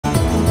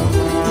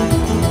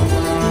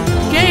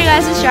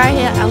guys, it's Shara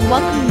here, and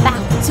welcome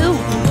back to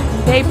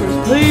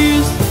Papers,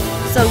 Please.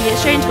 So yeah,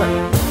 straight into it.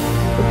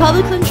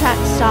 Republican track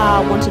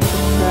star wanted for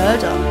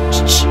murder.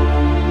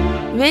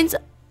 Vince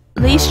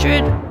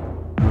Leastrid,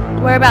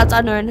 whereabouts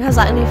unknown, has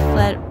likely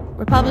fled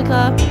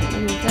Republica.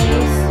 In his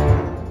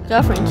face,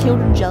 girlfriend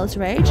killed in jealous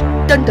rage.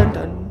 Dun dun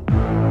dun.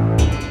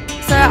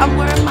 So I'm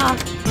wearing my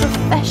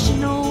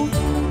professional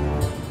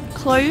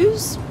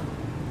clothes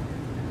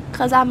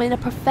because I'm in a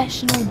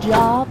professional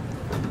job.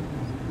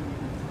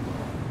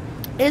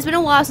 It's been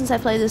a while since I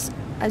played this,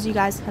 as you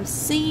guys have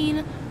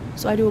seen,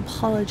 so I do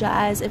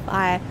apologize if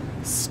I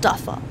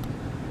stuff up.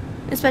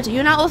 Inspector,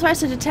 you're not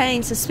authorized to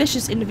detain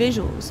suspicious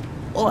individuals.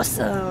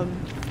 Awesome.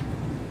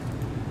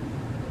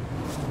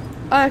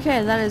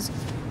 Okay, that is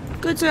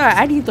good to know.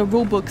 I need the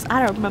rule books.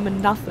 I don't remember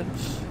nothing.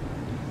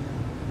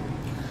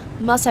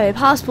 Must have a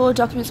passport.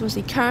 Documents must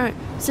be current.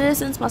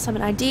 Citizens must have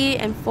an ID,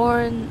 and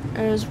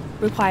foreigners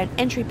require an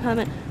entry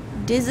permit.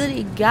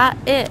 Dizzy got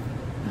it.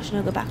 I should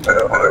not go back.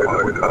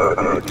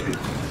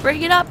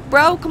 Bring it up,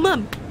 bro. Come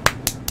on.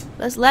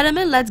 Let's let him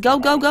in. Let's go,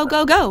 go, go,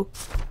 go, go.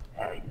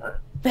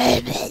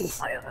 Babies.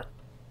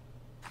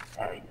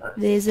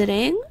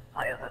 Visiting.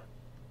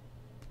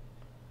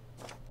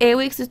 8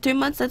 weeks is 2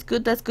 months. That's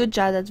good. That's good,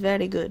 Jai. That's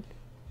very good.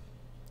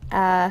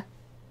 Oh,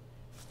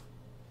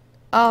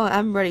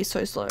 I'm ready.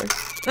 So slow.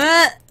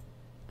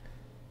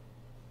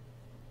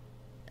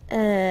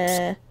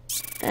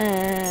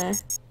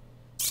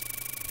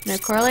 No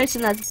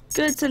correlation. That's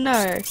good to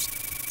know.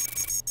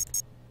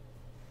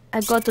 I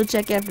got to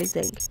check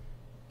everything.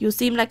 You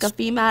seem like a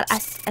female. I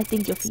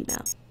think you're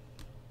female.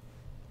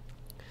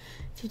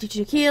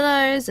 52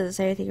 kilos. Doesn't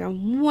say anything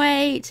on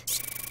weight.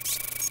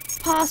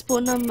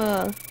 Passport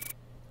number.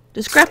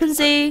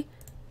 Discrepancy.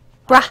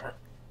 Bruh.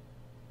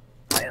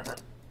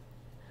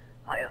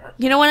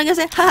 You know what I'm gonna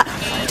say? Ha!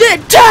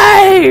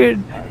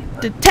 Detain!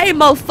 Detain,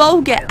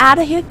 mofo. Get out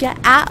of here. Get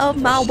out of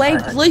my way,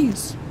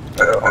 please.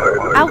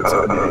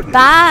 Out.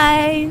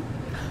 Bye.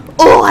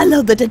 Oh, I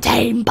love the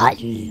detain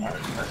button.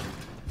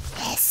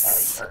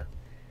 Yes.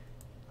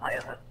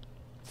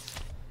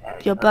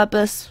 Your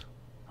purpose.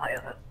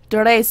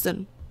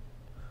 Duration.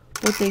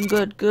 Looking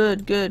good,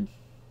 good, good.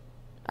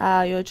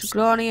 You're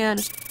Triclonian.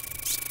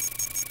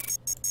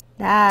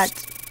 That.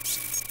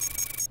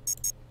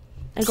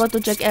 I got to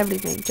check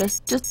everything,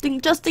 just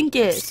in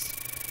case,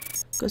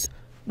 because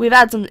we've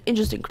had some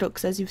interesting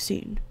crooks, as you've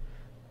seen.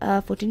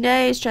 14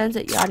 days,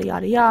 transit, yada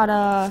yada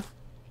yada.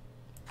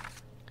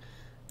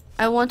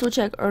 I want to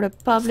check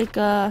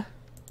Republica.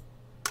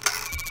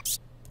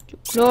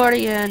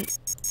 Glorian.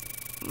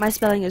 My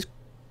spelling is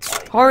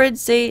horrid.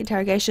 C.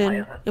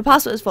 Interrogation. Your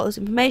passport is false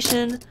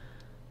information.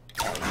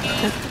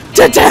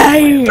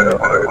 Detain!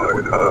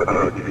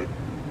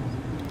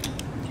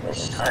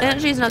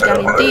 Energy is not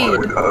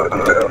guaranteed.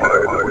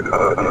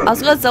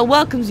 Osgood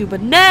welcomes you,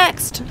 but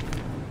next!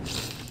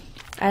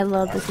 I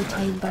love the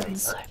detain button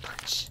so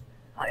much.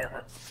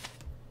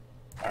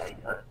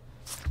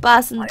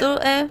 Passing through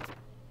it.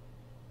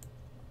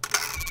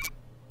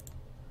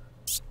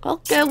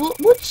 Okay,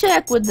 we'll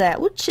check with that.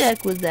 We'll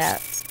check with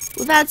that.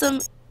 We've had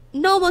some.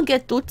 No one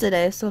get through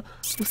today, so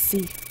we'll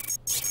see.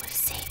 We'll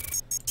see.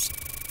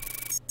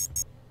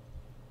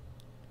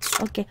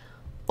 Okay,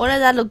 all of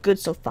that look good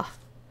so far.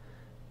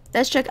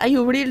 Let's check. Are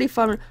you really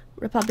from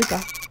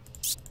Republica?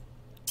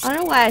 I don't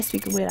know why I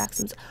speak in weird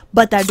accents,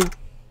 but I do.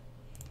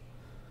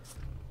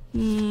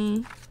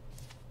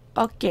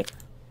 Okay.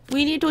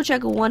 We need to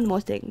check one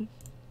more thing.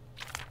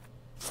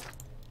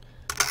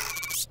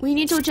 We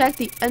need to check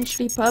the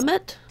entry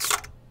permit.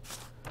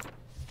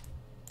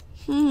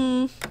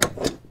 Oh,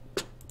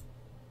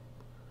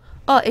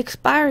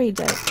 expiry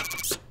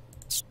date.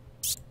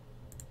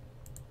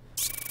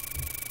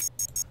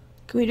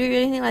 Can we do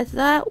anything like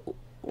that?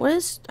 What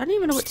is? I don't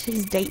even know what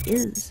his date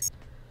is.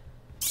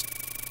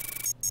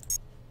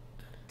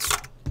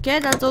 Okay,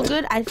 that's all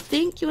good. I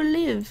think you'll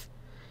live.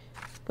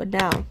 But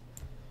now,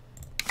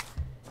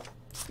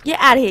 get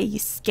out of here, you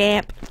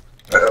scamp.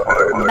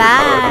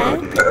 Bye.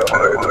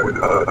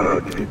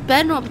 You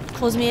better not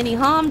cause me any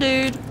harm,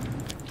 dude.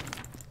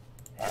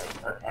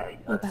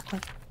 Go back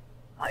one.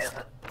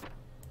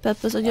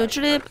 Purpose of your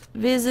trip,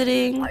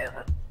 visiting.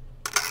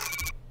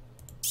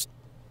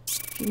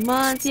 Few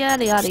months,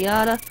 yada yada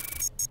yada.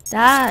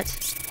 That,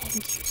 thank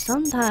you.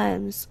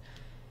 Sometimes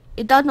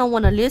it does not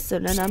want to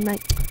listen, and I'm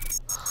like,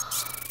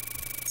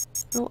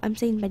 no, I'm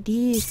saying by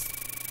this.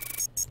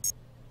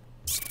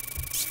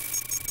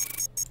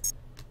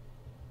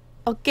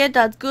 Okay,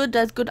 that's good,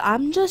 that's good.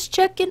 I'm just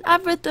checking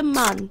everything,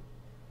 man.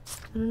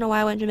 I don't know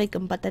why I went to make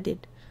them, but I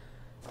did.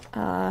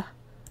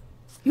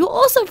 You're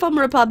also from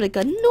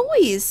Republica.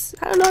 Nice!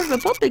 Had a lot of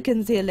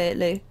Republicans here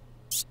lately.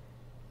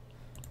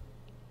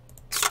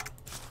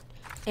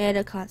 And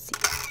I can't see.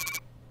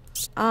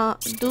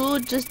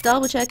 Dude, just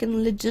double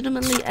checking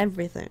legitimately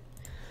everything.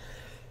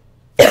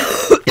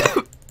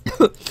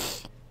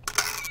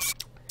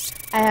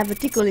 I have a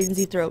tickle in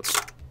the throat.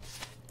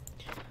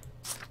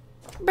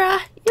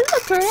 Bruh, you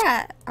look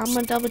alright. I'm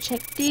gonna double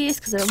check this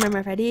because I don't remember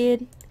if I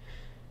did.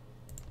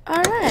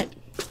 Alright.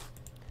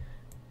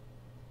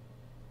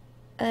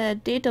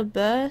 Date of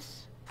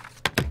birth.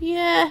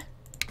 Yeah.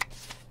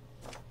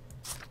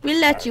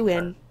 We'll let you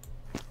in.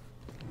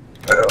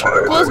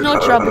 Cause no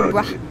trouble,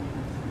 bruh.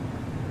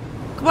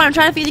 Come on, I'm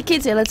trying to feed the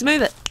kids here. Let's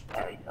move it.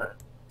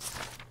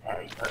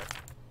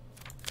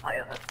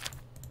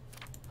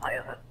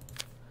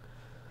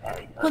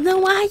 Well,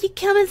 then why are you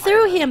coming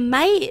through here,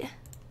 mate?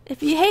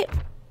 If you hate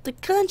the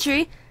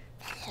country,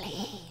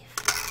 leave.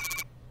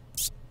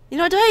 You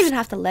know, I don't even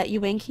have to let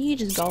you in. Can you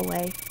just go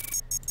away?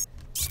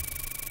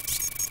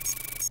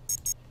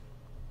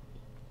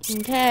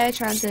 Okay,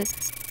 transit.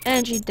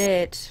 Energy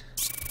date.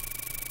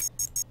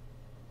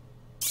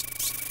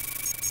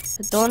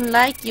 I don't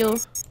like you.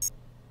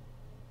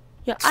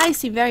 Your eyes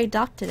seem very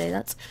dark today.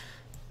 That's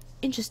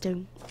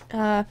interesting.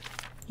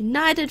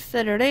 United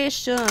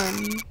Federation.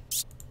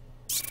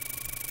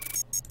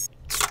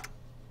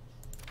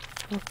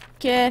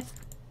 Okay. Is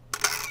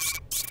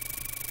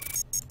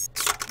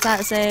that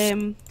the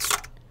same?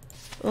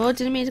 Oh,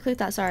 didn't mean to click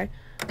that. Sorry.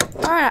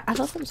 Alright, I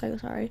thought I'm so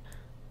sorry.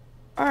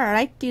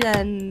 Alrighty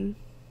then.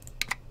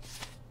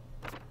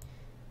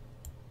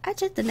 I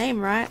checked the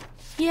name right.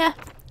 Yeah.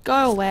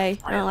 Go away.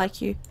 I don't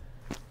like you.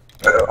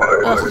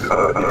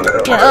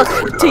 Ugh. Yeah,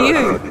 ugh, to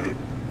you.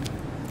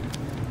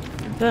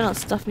 You better not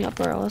stuff me up,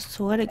 bro. I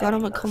swear to God,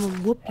 I'm gonna come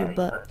and whoop your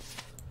butt.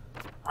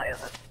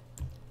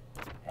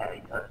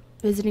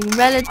 Visiting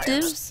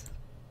relatives.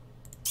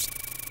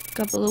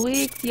 Couple of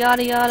weeks,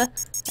 yada yada.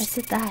 I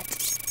said that.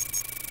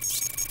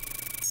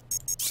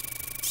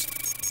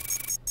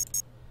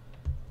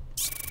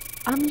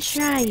 I'm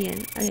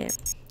trying. Okay.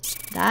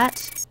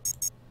 That.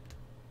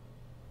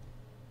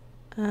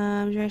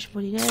 Duration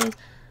 40 days.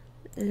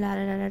 La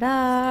da da da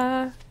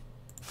da.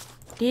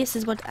 This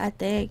is what I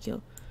thank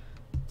you.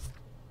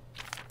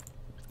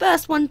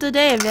 First one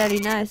today. Very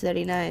nice,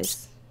 very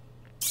nice.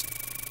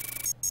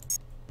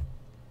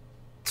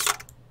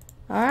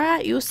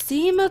 Alright, you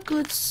seem a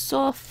good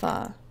so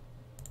far.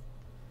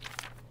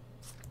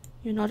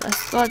 You're not a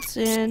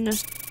Scotsman.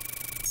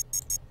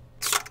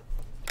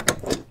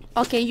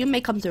 Okay, you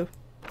may come through.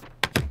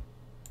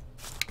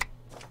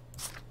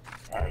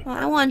 Well,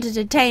 I want to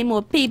detain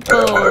more people.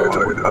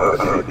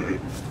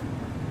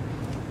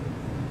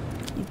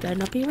 You better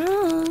not be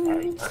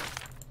wrong.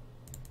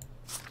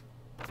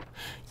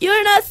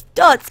 You're not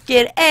Scots,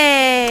 kid.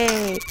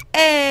 Hey!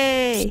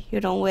 Hey! You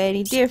don't wear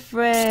any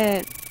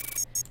different.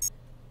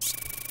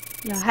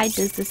 Your height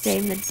is the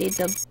same, the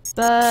date of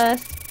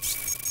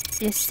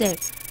birth is same.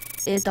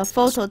 Is the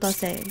photo the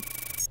same?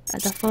 Are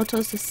the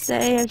photos the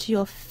same to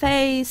your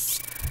face?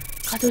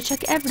 Gotta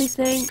check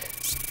everything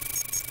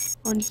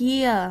on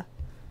here.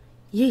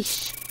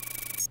 Yeesh.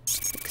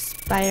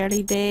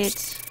 Expiry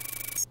date.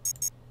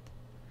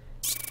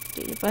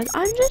 Date of birth.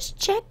 I'm just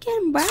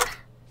checking, bruh.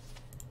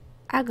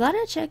 I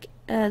gotta check.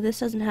 This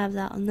doesn't have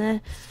that on there.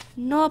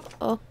 Nope.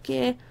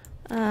 Okay.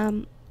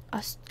 A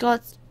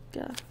Scots.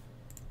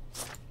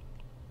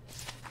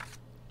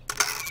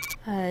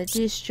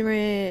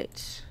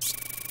 District.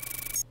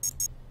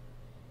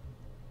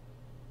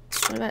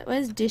 What about,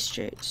 where's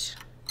district?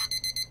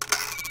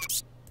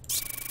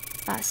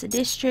 That's a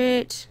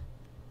district.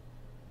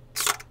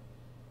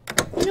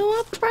 You know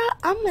what, bro?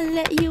 I'm gonna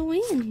let you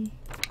in.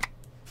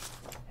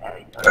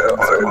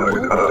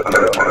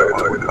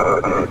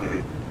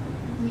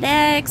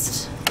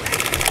 Next.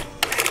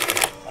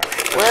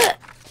 What?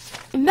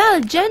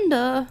 Invalid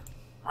gender?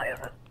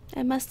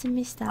 I must have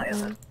missed that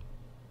one.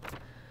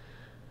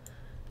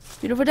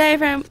 Beautiful day,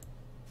 fam.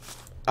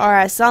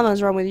 Alright,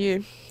 something's wrong with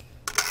you.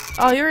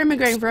 Oh, you're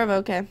immigrating forever,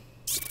 okay.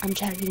 I'm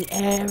checking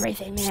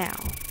everything now.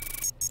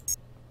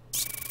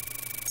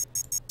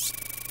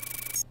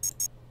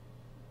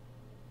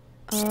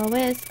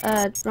 Where's,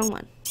 wrong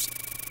one.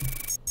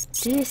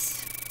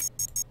 This.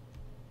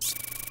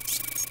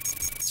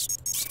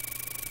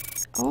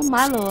 Oh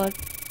my lord.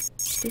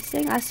 This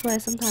thing, I swear,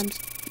 sometimes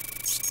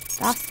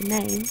that's the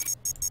name.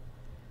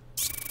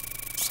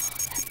 Oh,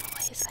 that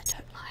noise I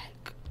don't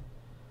like.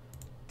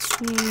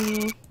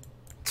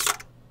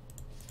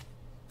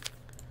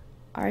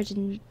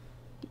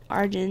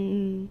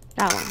 Argent,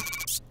 that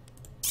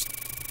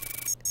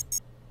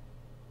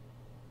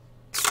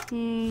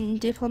one.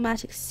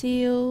 Diplomatic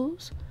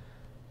seals.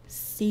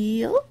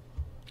 Seal.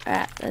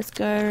 Alright, let's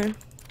go.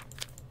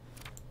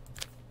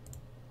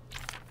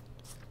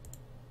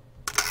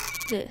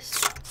 This.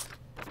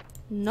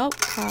 Nope.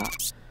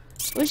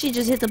 Wish you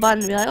just hit the button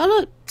and be like, oh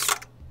look,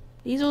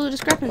 these are all the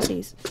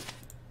discrepancies.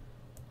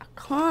 I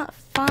can't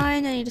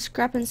find any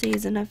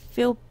discrepancies and I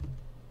feel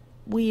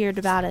weird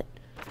about it.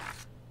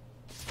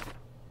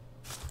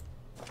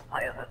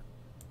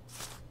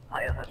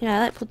 Yeah,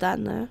 let's put that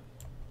in there.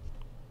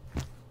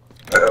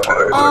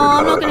 Oh,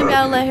 I'm not gonna be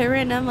able to let her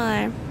in, am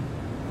I?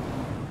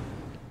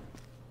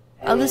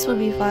 Oh, this would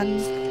be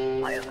fun.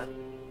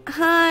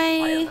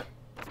 Hi.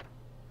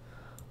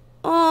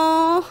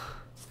 Oh,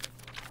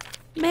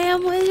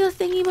 ma'am, where's your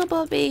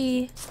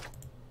thingy-ma-bobby?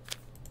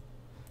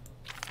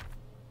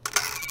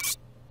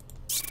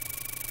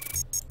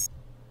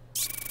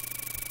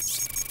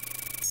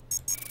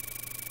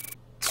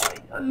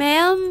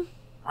 Ma'am?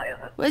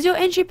 Where's your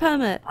entry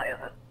permit?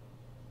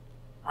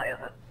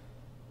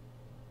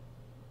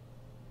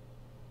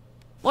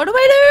 What do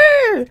I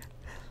do?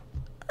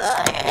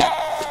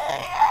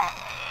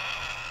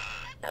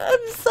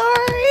 I'm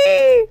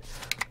sorry.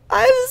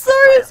 I'm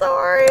so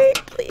sorry.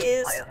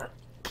 Please.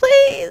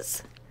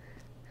 Please.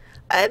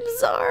 I'm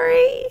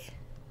sorry.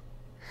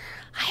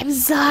 I'm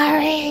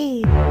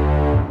sorry.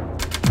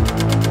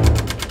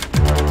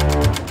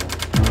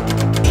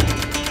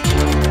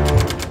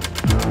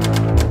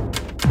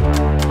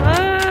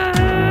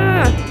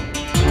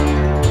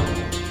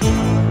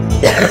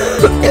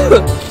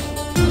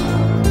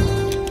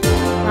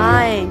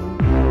 Fine.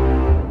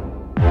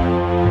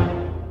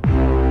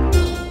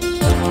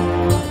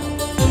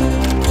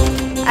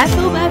 I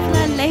feel bad for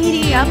that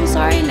lady. I'm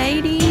sorry,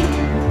 lady.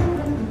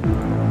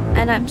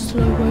 And I'm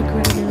slow work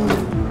right now.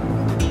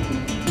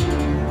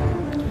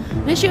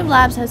 Ministry of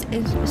Labs has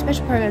a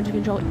special program to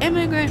control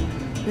immigrant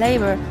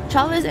labor.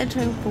 Travelers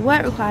entering for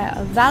work require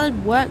a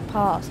valid work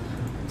pass.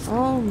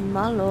 Oh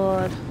my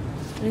lord.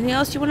 Anything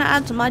else you want to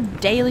add to my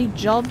daily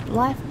job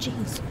life?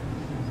 Jeez.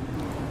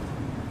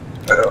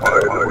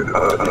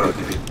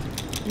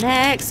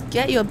 Next,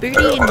 get your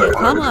booty in here.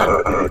 Come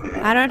on.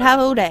 I don't have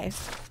all day.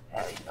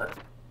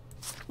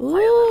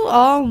 Ooh,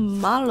 oh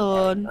my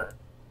lord.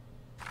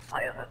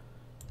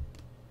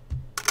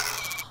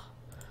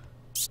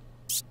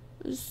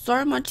 There's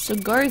so much to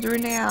go through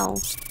now.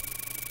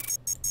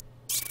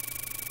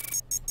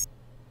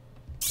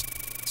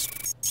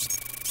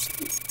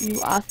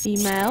 You are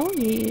female,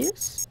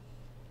 yes.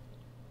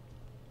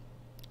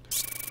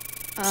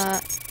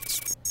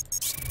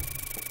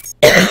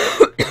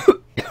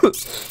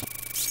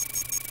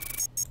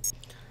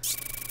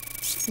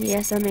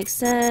 Yes, that makes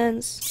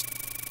sense.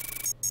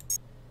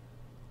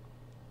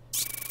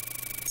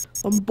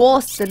 From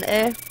Boston,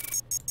 eh?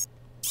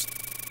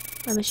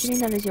 I'm assuming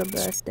that is your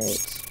birth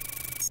date.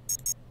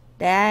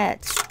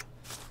 That.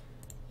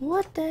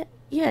 What the?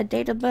 Yeah,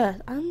 date of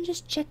birth. I'm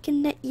just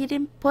checking that you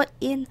didn't put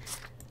in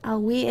a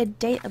weird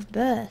date of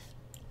birth.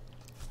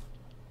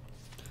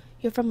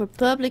 You're from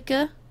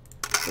Republica?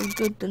 It's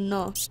good to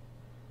know.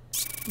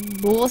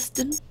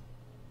 Boston?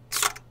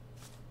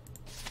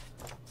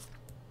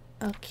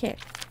 Okay.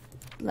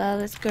 Now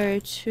let's go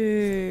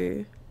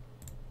to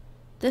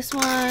this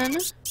one.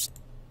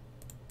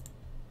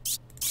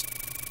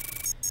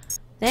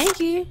 Thank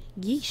you.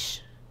 Yeesh.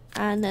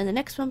 And then the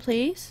next one,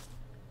 please.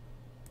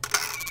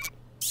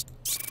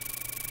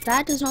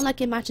 That does not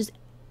like it matches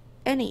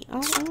any.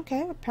 Oh,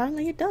 okay.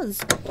 Apparently it does.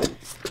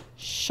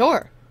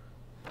 Sure.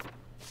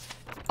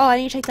 Oh, I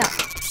need to check that.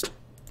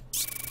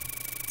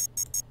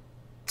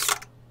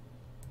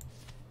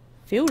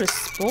 Field of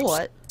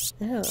sport.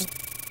 Ew.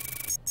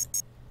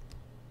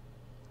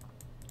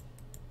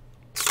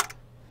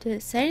 Did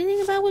it say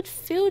anything about what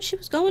field she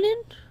was going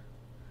in?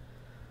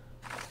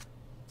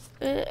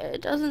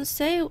 It doesn't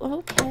say.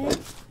 Okay.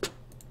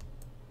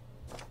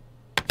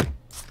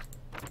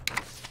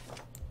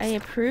 I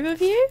approve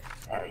of you?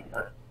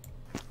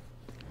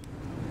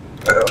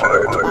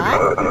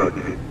 What?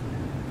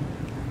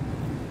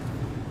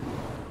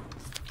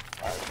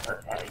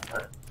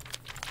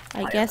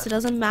 I guess it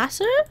doesn't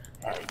matter?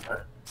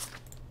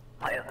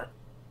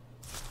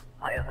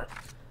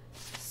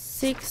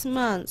 6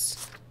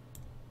 months.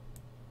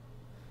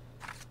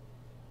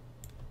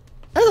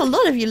 There's a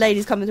lot of you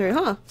ladies coming through,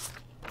 huh?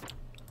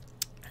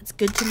 That's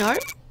good to know.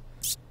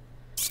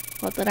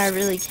 Not that I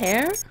really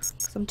care,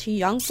 because I'm too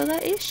young for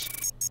that ish.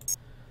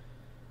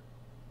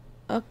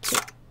 Okay.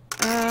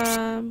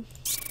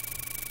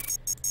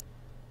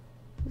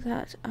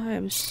 That I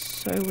am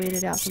so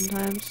weirded out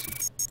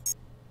sometimes.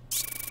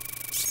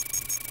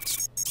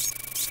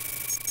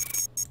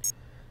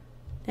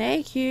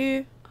 Thank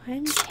you.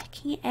 I'm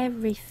checking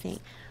everything.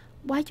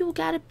 Why you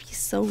gotta be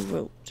so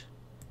rude?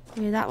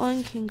 Okay, that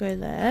one can go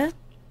there.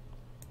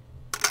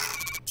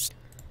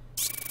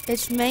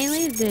 It's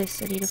mainly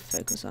this I need to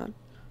focus on.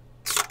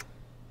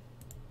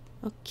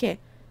 Okay.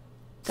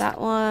 That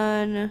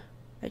one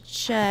I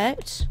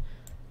checked.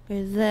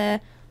 Go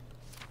there.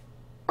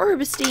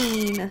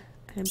 Orbestein.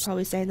 I'm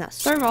probably saying that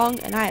so wrong,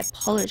 and I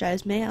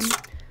apologize, ma'am.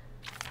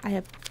 I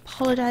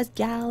apologize,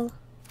 gal.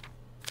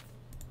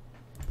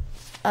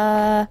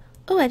 Oh,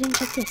 I didn't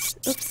check this.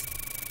 Oops.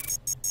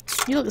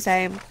 You look the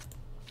same.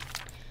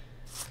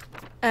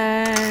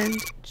 And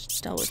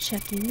just double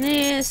checking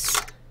this.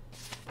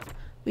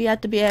 We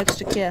have to be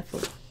extra careful.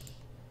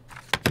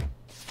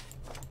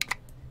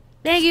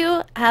 Thank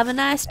you. Have a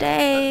nice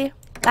day.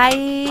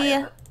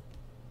 Bye.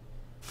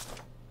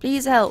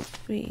 Please help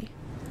me.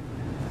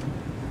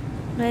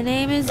 My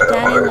name is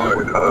Danny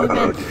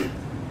Logan.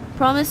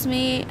 Promise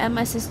me and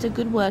my sister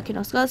good work in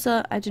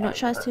Oscar. I do not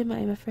trust him. I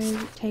am afraid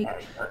to take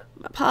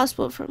my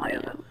passport from me.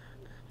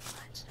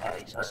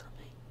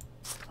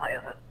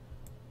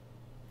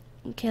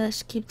 Okay,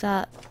 let's keep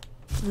that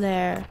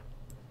there.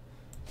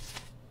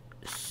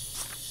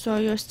 So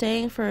you're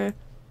staying for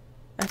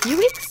a few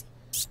weeks?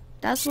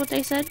 That's what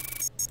they said?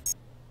 It's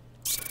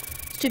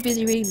too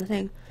busy reading the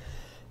thing.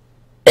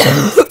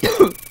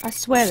 I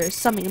swear there's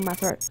something in my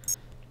throat.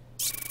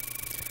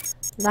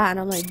 that, and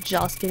I'm like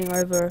just getting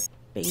over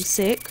being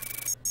sick.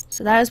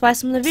 So that is why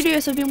some of the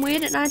videos have been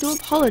weird, and I do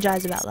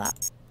apologize about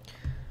that.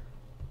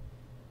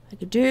 I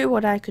could do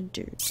what I could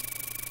do.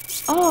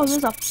 Oh,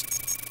 there's a...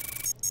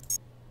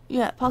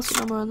 Yeah, passport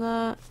number on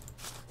that.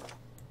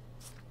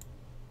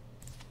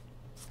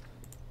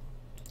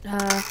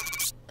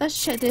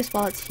 Let's check this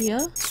while it's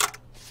here.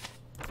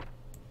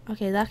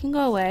 Okay, that can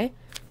go away.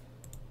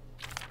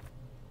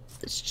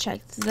 Let's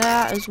check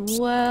that as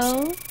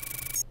well.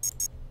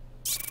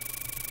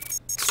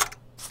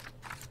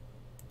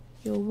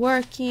 You're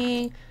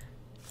working.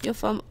 You're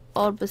from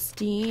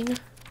Orbestein.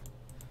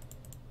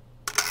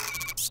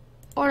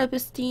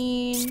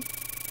 Orbestein.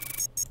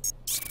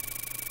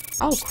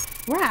 Oh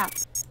crap! I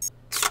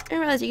didn't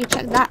realize you could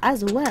check that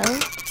as well.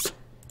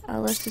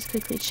 Let's just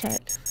quickly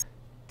check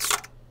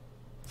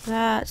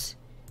that.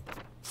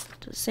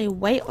 Does it say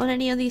weight on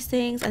any of these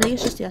things? I think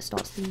it's just the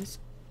Astostines.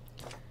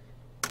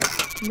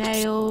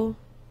 Male.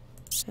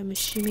 I'm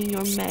assuming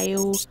you're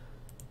male.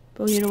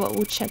 But you know what?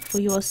 We'll check for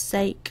your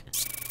sake.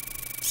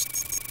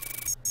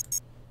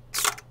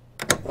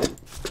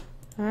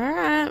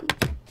 Alright.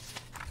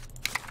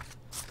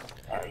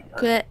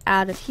 Get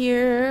out of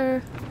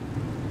here.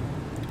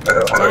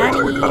 Danny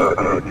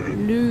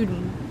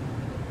Luden.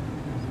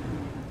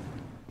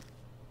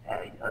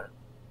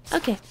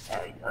 Okay.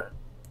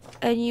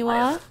 And you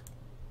are?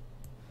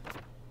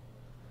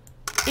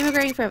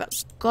 Immigrating forever.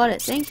 Got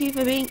it. Thank you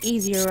for being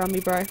easier on me,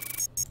 bro.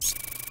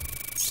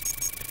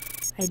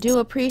 I do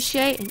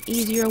appreciate an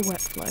easier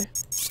workflow.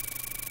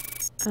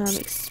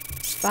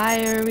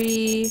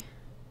 Expiry.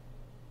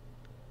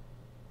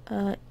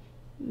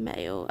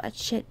 Mail. I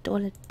checked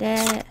all of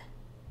that.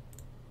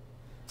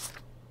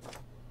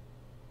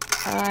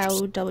 I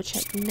will double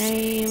check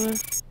name.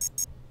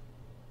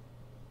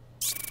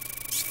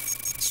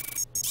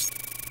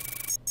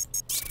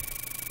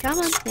 Come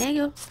on, there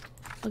you go.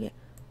 Okay.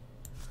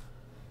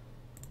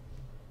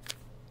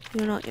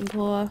 You're not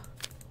impor.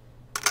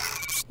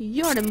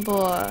 You're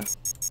impor.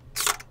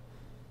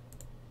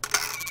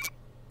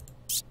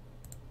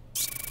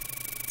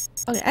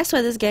 Okay, I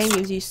swear this game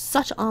gives you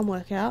such arm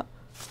workout.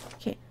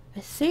 Okay, I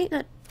think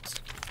that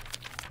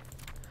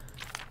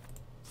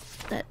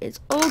it's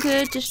all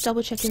good. Just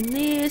double checking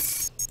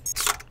this.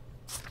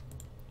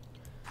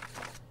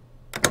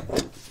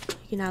 You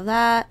can have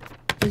that.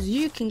 Because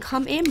you can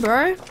come in,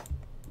 bro.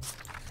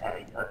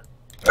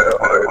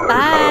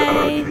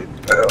 Bye.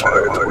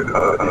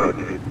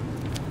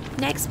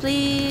 Next,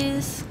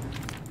 please.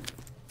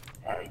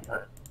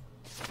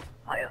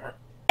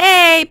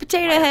 Hey,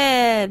 potato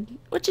head.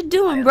 What you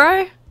doing,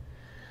 bro?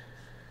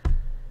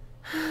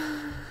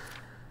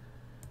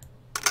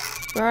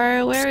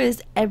 Bro, where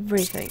is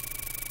everything?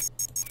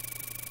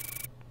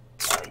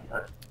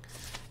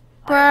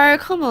 Bro,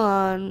 come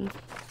on.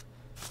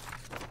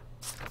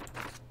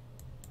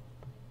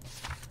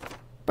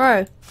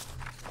 Bro,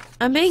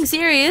 I'm being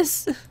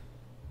serious.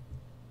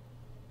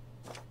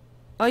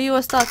 Are you a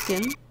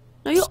Starskin?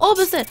 No, you're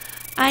opposite.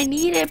 I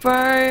need it,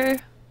 bro.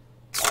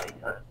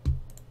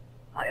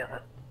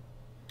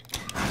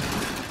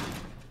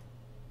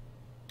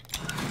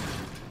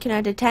 Can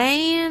I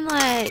detain?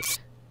 Like...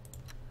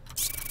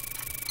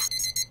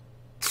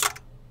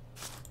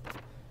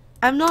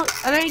 I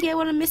don't get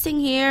what I'm missing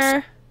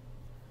here.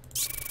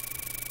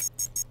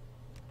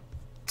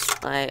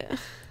 Like...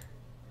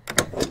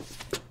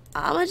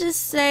 I'ma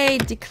just say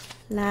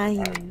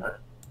decline.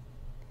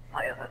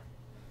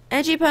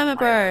 Edgy perma,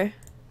 bro.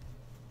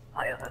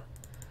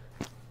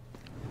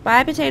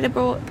 Bye, potato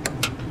bro.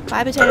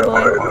 Bye, potato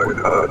boy.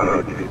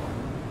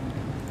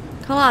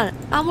 Come on,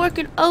 I'm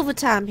working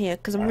overtime here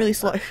because I'm really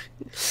slow.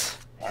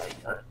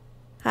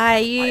 Hi,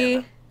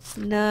 you.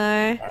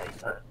 No.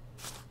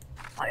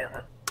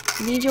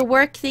 Need your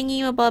work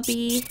thingy, my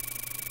bubby.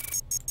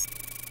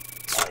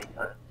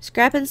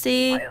 Scrap and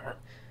see. And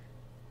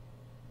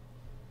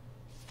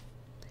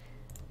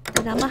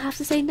I'm gonna have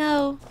to say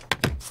no.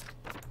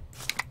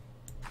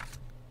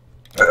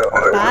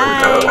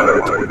 Bye.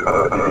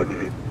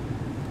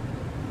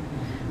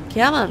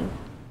 Come on.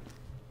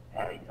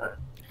 I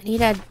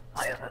need a...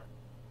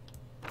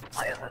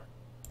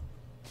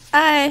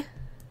 Hi.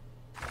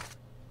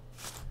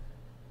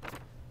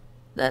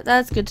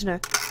 That's good to know.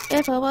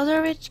 If I was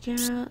a rich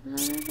girl...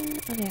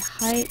 Okay,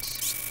 height.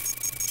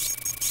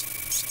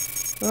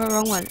 Oh,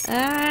 wrong one.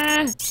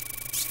 Ah!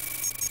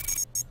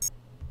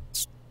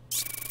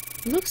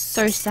 It looks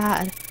so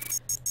sad.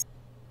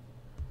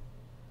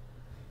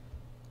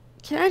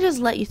 Can I just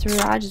let you through?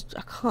 I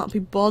can't be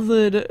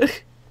bothered. You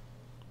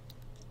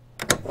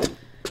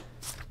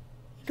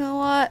know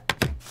what?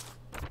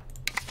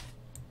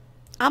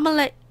 I'm gonna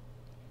let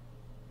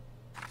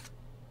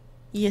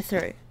you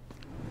through.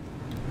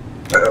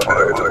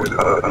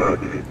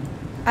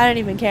 I don't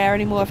even care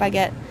anymore if I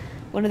get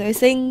one of those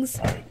things.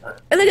 Oh,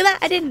 look at that!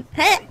 I didn't.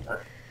 Hey!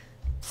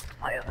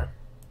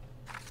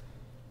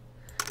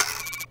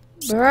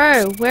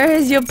 Bro, where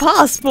is your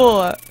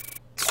passport?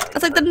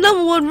 That's like the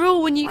 #1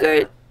 rule when you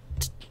go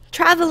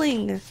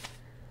traveling.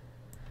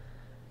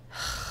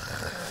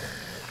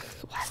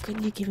 What?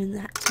 couldn't you given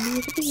that to me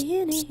at the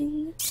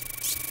beginning?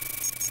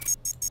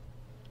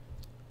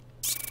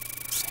 I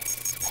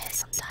swear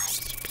sometimes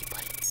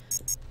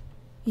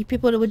you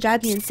people would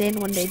drive me insane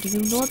one day. Do you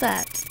know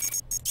that?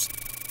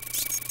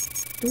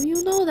 Do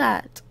you know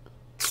that?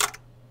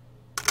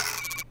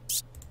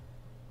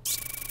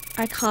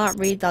 I can't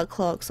read that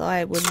clock, so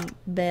I wouldn't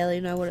barely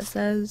know what it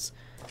says.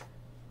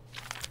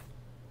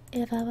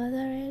 If I was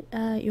alright,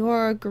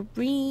 you're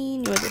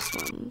green, you're this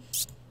one.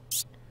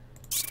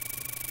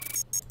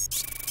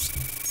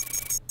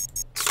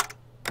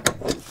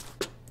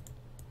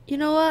 You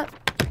know what?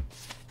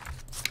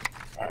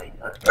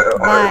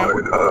 Bye.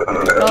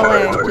 Go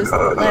away. Just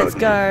let's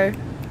go.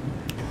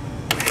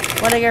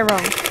 What'd I get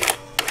wrong?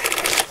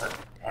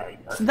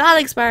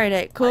 Valid expiry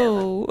date.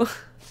 Cool.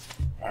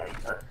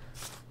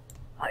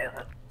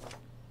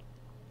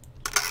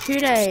 2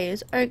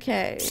 days.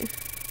 Okay.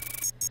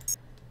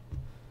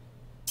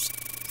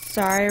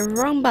 Sorry,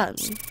 wrong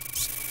button.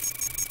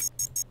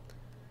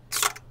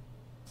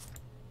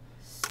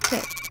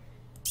 Okay.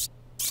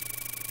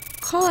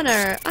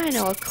 Connor. I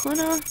know a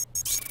Connor.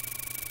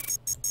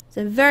 He's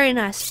a very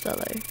nice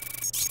fellow.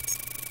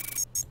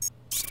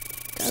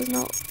 Does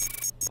not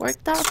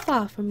work that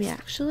far from me,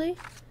 actually.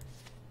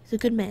 He's a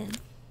good man.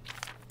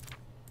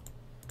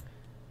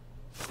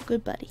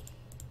 Good buddy.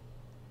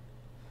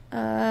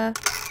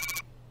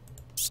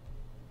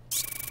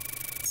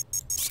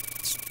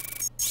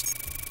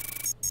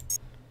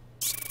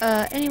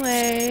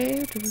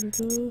 Anyway,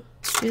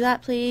 do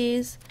that,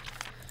 please.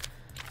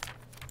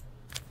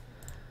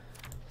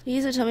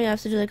 Please don't tell me I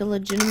have to do like a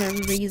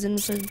legitimate reason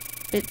for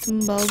bits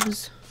and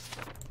bobs.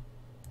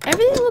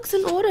 Everything looks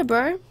in order,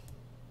 bro.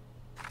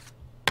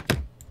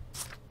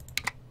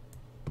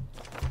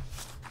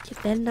 You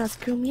better not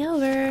screw me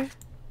over.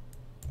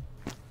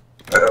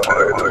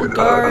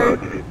 Go.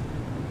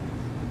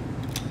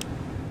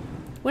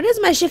 When is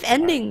my shift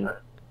ending?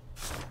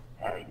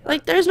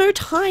 Like, there's no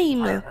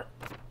time.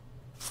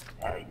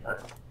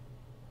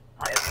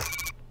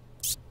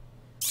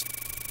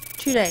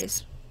 Two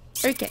days.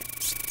 Okay.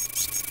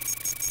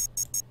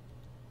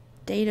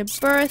 Date of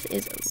birth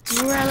is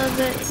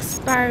relevant.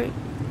 Expiry.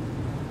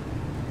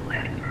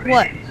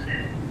 What?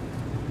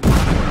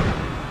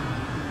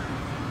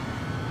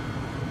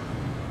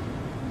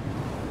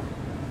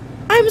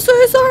 I'm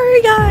so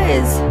sorry,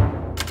 guys.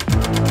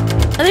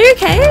 Are they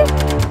okay?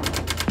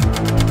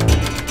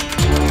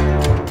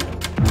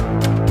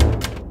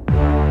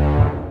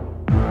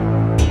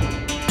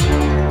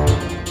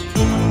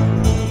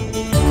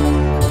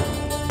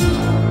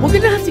 We're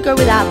gonna have to go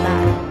without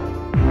that.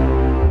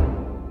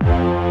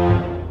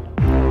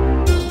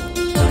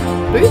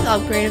 Booth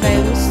upgrade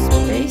available.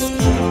 Space.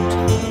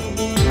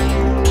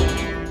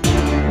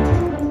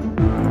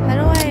 How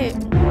do I?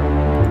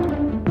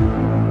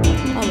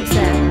 Oh, it's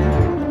there.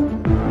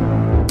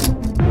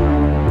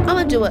 I'm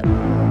gonna do it.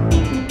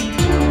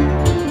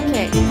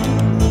 Okay.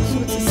 So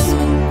it's a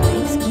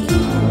space key.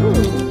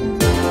 Ooh.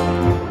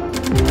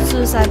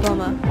 Suicide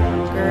bomber.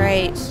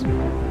 Great.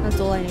 That's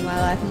all I need in my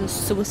life is a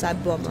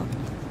suicide bomber.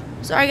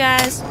 Sorry,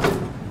 guys.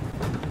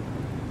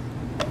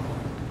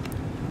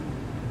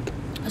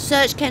 A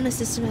search cannon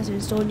system has been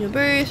installed in your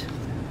booth.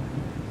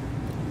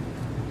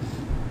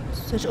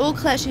 Search all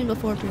collections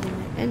before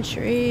approving the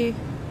entry.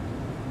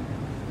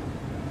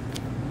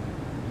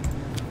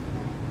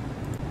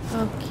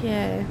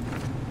 Okay.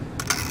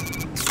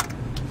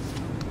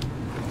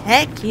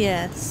 Heck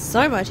yeah,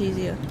 so much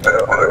easier.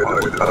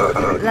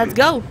 Let's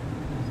go.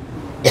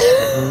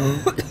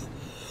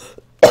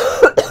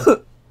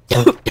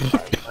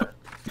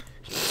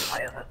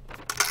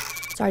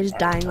 Sorry, just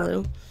dying a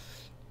little.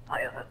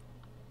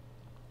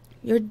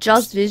 You're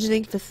just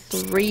visiting for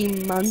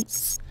 3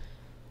 months.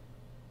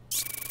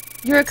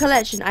 You're a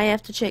collection. I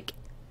have to check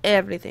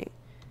everything.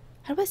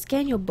 How do I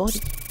scan your body?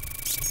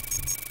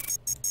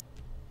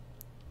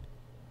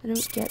 I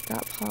don't get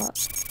that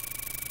part.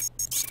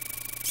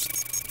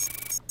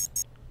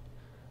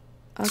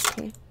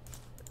 Okay.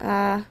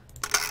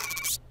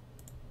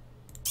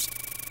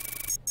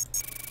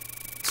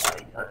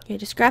 Okay,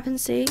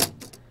 discrepancy.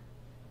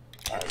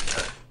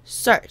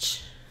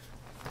 Search.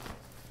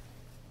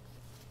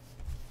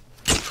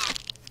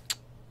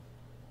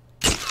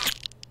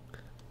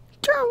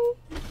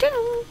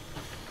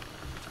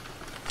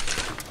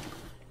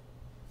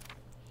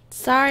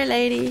 Sorry,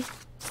 lady.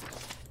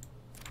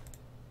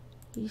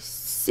 You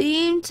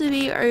seem to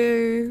be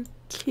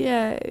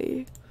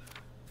okay.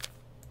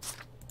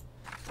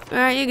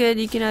 Alright, you're good.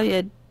 You can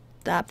have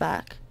that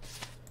back.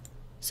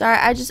 Sorry,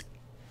 I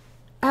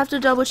have to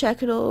double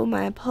check it all.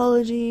 My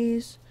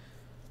apologies.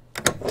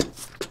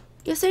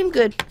 You seem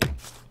good.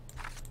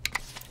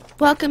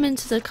 Welcome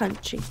into the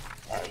country.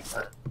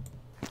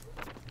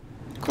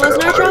 Cause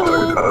no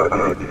trouble.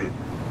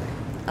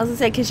 I was gonna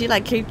say, can she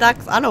like keep that?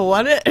 Cause I don't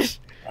want it.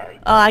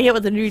 Oh, I get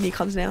what the nudity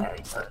comes now.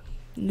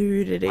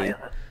 Nudity.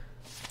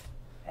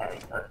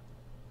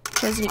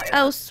 Choosing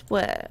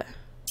elsewhere.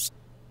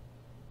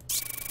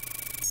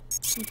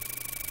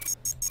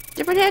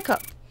 Different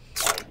haircut.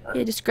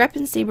 Yeah,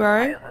 discrepancy,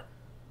 bro.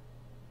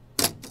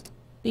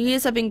 The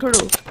years have been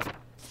cruel.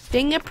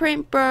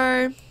 Fingerprint,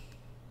 bro.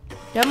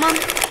 Come on,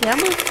 come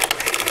on.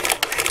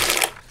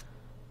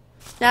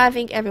 Now I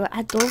think everyone.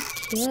 I don't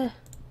care.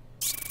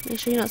 Make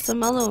sure you're not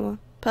some other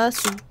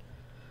person.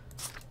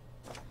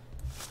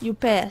 You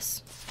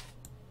pass.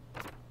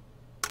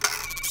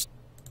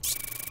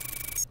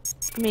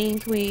 I mean,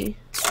 can we?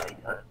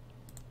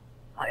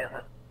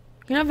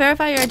 You know,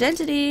 verify your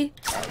identity.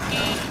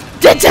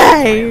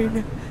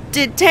 Detain!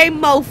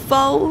 Detain,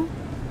 mofo!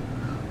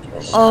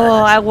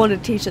 Oh, I want a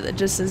t-shirt that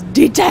just says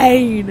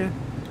detain!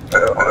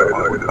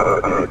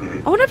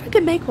 I wonder if I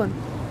could make one.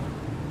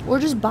 Or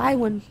just buy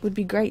one would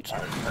be great.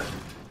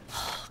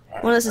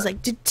 One that says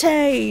like,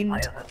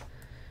 detained!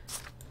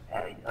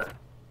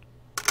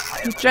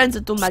 You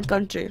transit to my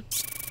country.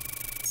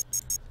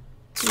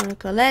 Your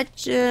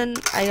collection.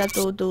 I got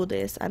to do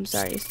this. I'm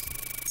sorry.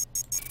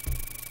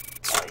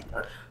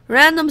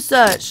 Random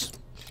search.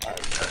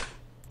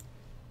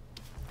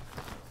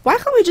 Why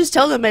can't we just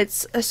tell them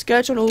it's a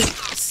search on all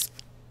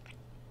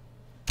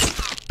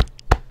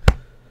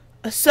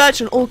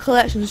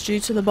collections due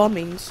to the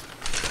bombings?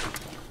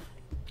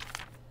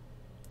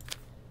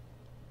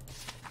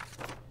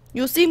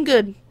 You seem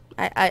good.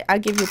 I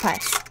give you a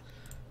pass.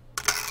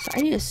 So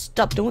I need to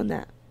stop doing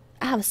that.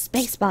 I have a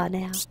space bar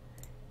now.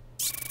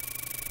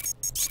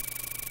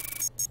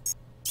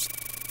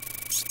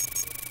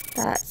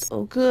 That's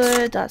all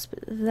good. That's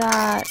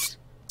that.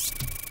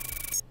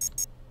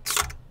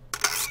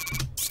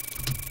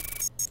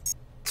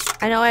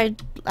 I know I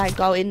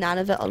go in and out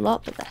of it a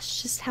lot, but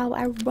that's just how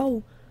I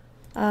roll.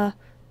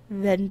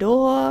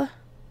 Vendor.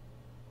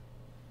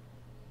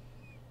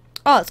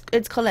 Oh,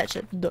 it's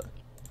collection. Duh.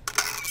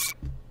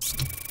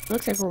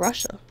 Looks like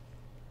Russia.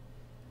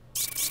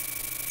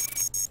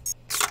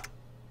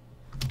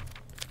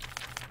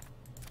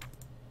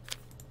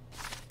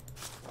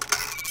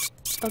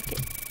 Okay.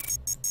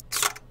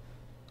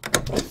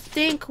 I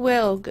think we're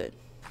all good.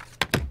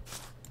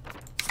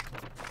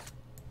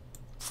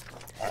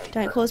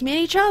 Don't cause me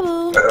any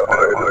trouble.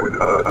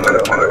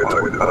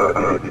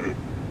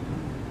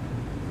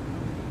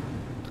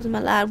 Cause my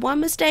lad one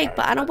mistake,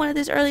 but I don't want it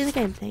this early in the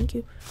game. Thank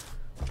you.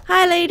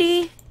 Hi,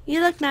 lady.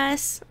 You look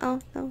nice.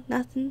 Oh no,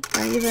 nothing.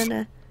 Not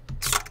even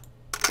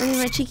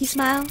my cheeky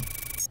smile.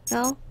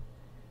 No.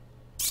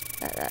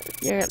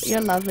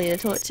 You're lovely to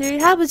talk to.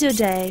 How was your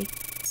day?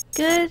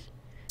 Good.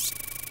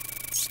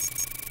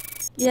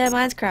 Yeah,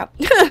 mine's crap.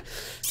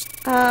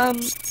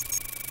 I'm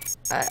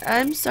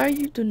sorry,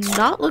 you do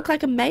not look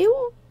like a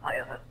male?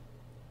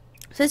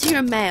 Says you're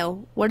a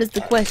male. What is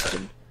the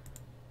question?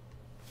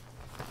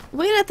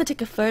 We're gonna have to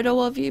take a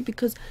photo of you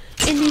because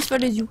in these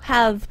photos you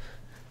have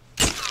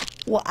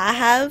what I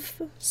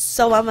have,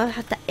 so I'm gonna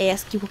have to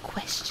ask you a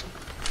question.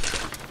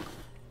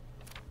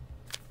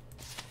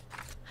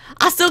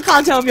 I still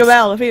can't tell if you're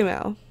male or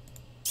female.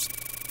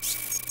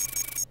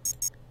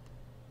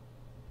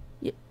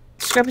 Yep.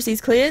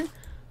 Discrepancy's cleared.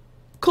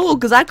 Cool,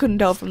 because I couldn't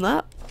tell from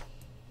that.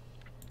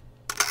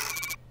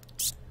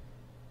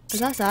 Is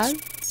that sad?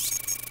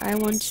 I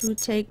want to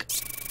take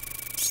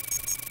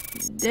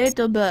date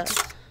of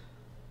birth.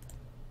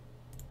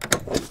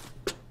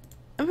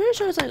 I'm pretty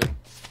sure it's like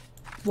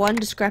one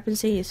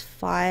discrepancy is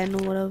fine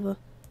or whatever.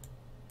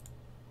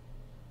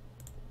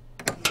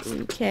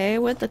 Okay,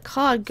 where'd the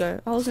card go?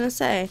 I was gonna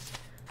say.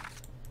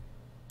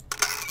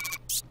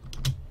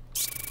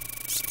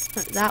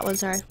 That one,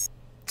 sorry.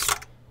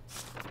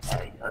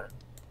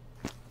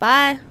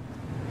 Bye.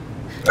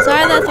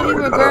 Sorry that I thought you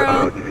were a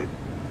girl.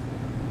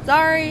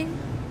 Sorry.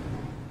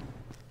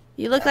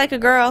 You look like a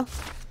girl.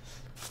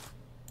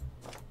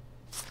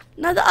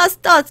 Now the us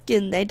dark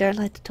skin, they don't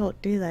like to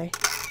talk, do they?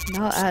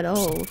 Not at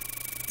all.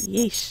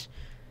 Yeesh.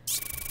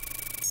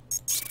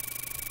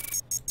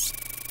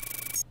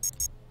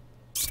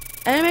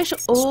 And make sure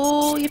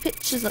all your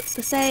pictures look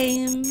the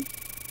same.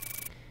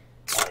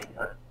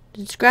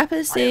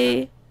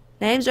 Discrepancy.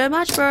 Names don't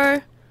match,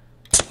 bro.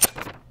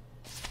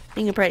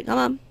 Fingerprint, come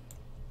on.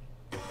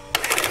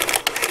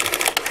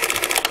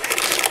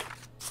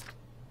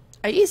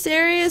 Are you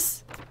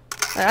serious?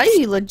 Like, are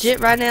you legit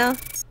right now?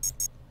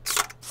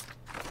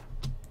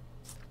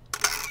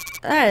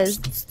 That is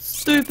the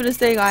stupidest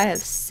thing I have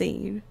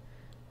seen.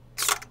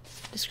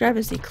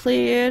 Discrepancy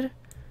cleared.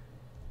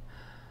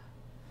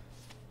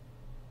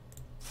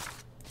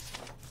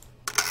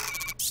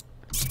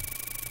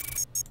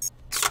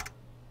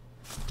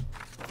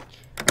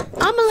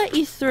 I'm gonna let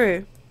you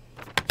through.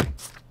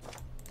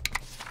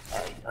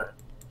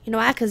 You know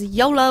why? Because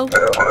YOLO.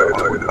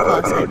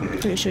 Plus, I'm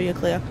pretty sure you're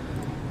clear.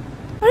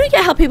 I don't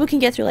get how people can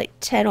get through like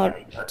 10 or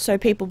so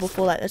people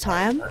before like the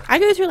time. I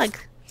go through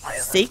like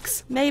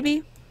 6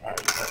 maybe.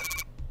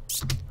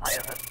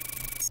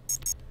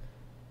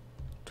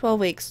 12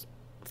 weeks.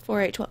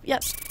 4, 8, 12.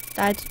 Yep.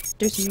 I'd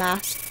do some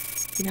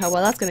math. You know how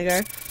well that's gonna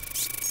go.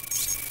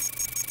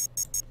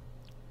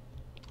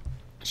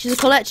 She's a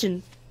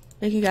collection.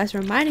 Thank you guys for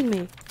reminding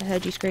me. I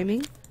heard you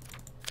screaming.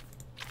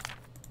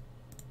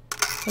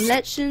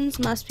 Collections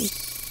must be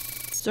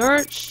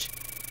searched.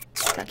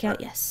 Does that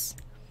count? Yes.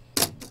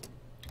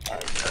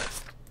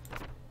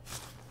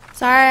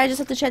 Sorry, I just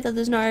have to check that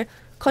there's no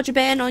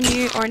contraband on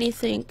you or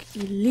anything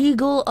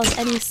illegal of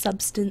any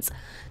substance.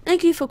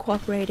 Thank you for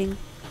cooperating.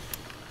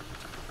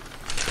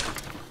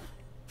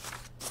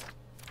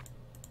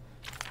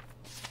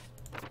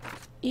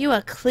 You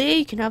are clear,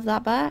 you can have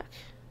that back.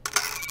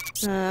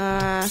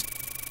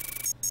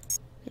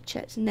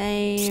 Check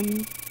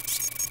name.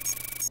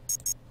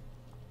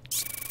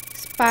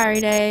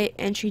 Expiry date,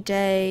 entry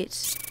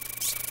date.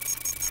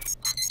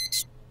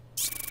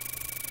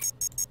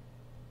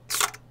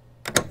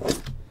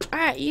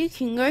 Alright, you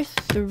can go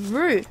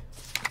through.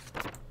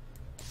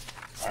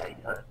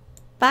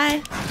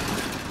 Bye.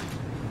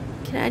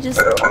 Can I just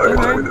go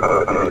home?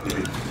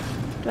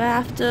 Do I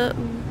have to?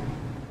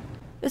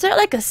 Is there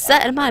like a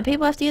set amount of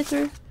people I have to get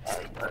through?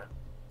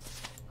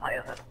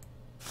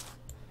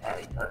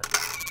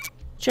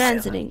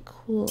 Transiting,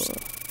 cool.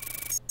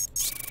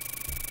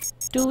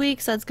 2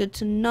 weeks, that's good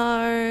to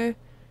know.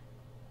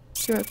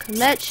 Your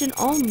collection,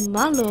 oh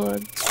my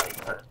lord.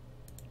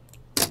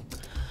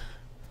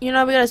 You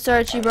know, we gotta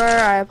search you, bro.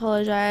 I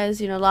apologize.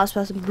 You know, last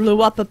person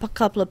blew up a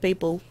couple of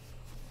people.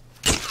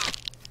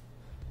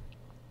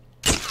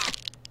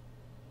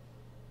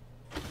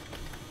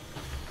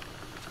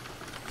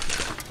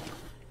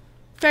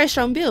 Very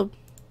strong build.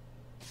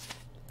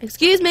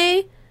 Excuse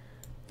me?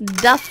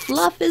 The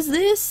fluff is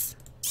this?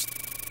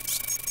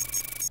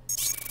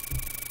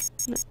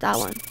 No, that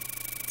one.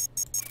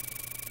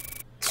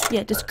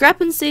 Yeah,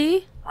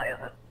 discrepancy.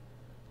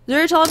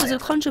 0 tolerance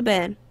of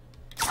contraband.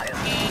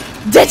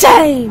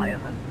 Detained! I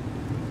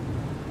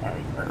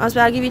was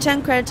about to give you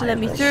 10 credit to let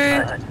me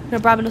through. No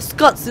bribing a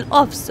Scotsman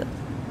officer.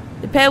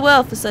 They pay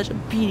well for such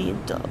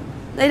obedient dog.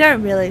 They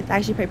don't really. They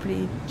actually pay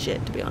pretty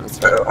shit, to be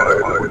honest.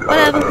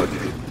 Whatever.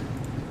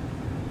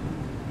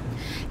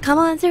 Come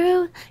on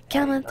through,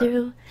 come on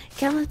through,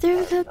 come on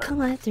through, come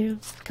on through.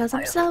 Cause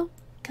I'm slow,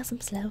 cause I'm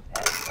slow.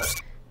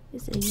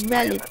 It's a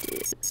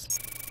relatives.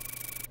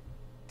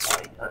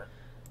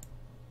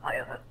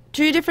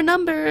 2 different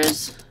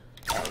numbers.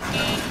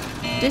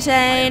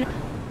 Detain.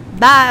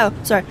 Bow.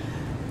 Sorry.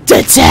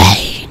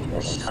 Detain.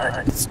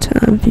 It's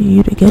time for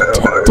you to get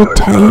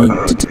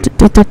detained.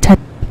 Do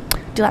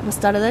you like my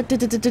stutter there? I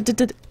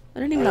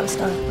don't even like my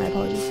stutter. My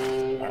apologies.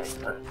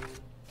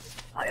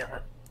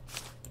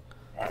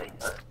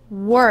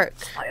 Work.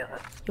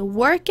 You're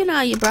working,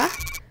 are you, bruh?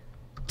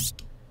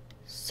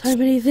 So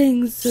many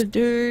things to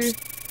do.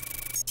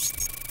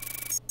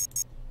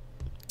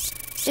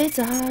 It's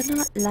a hard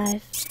not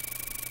life.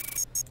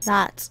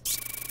 That.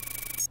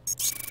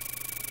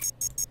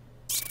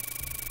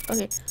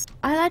 Okay,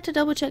 I like to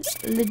double check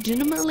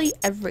legitimately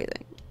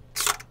everything.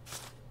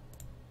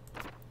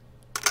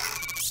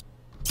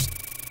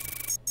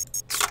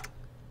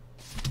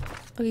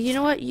 Okay, you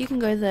know what? You can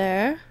go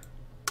there.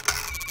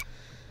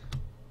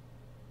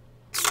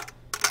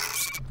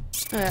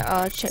 Alright,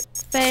 I'll check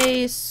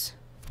face.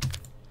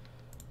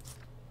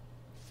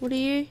 What are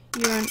you?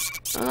 You're on.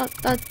 Oh,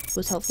 that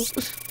was helpful.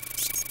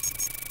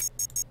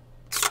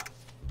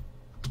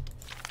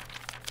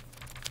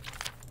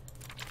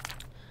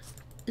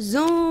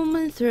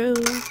 Zooming through.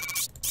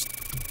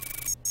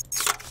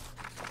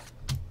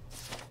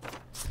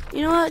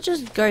 You know what?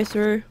 Just go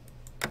through.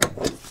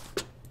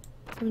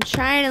 I'm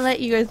trying to let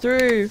you go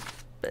through,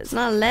 but it's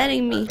not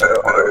letting me.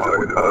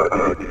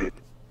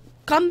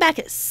 Come back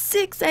at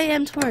 6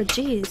 AM tomorrow.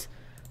 Jeez.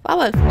 Well,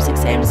 I work from 6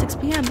 AM to 6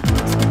 PM.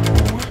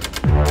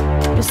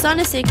 Your son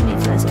is sick and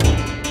needs medicine.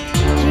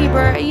 Gee,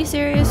 bro, are you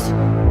serious?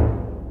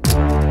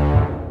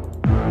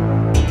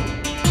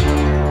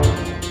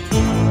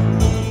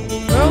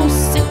 We're all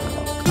sick.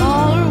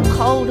 Oh, we're all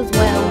cold as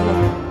well.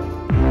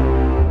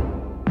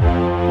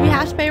 Do we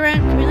have to pay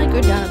rent? Can we like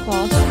go down a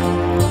class?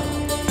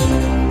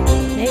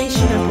 Maybe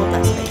shouldn't have bought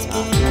that space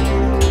bar.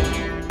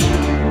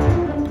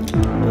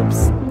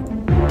 Oops.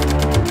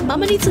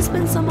 Mama needs to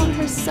spend some on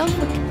herself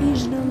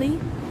occasionally.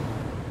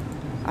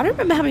 I don't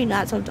remember how many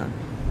nights I've done.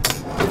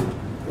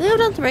 I think I've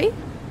done 3.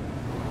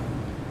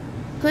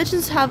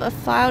 Collections have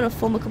filed a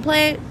formal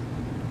complaint.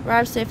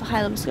 Arrived safe for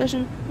high level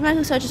discussion.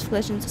 Automatic searches for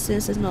collections as soon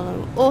as it's no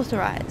longer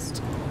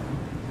authorized.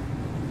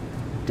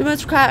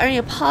 Documents require only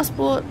a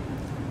passport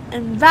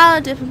and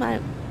valid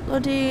diplomatic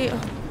body.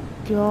 Oh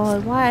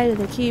god, why do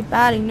they keep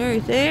adding new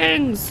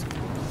things?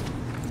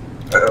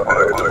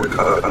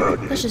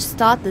 Let's just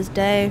start this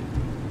day.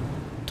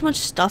 Too much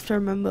stuff to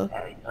remember.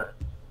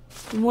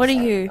 And what are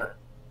you?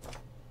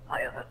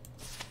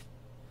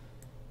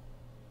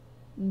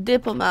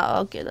 Diplomat.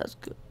 Okay, that's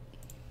good.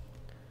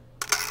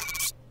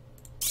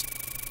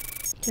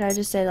 Can I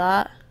just say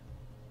that?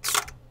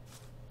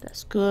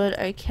 That's good.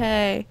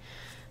 Okay.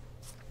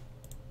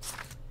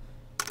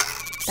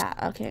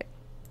 That. Okay.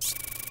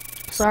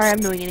 Sorry, I'm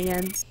doing it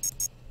again.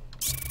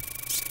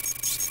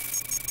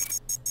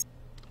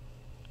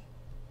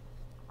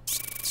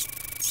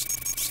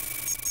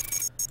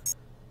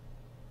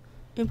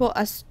 Import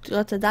a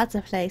that's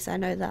a place. I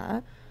know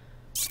that.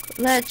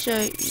 Let's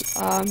show you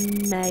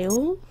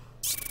mail.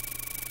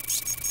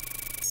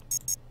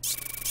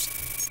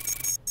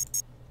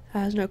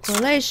 Has no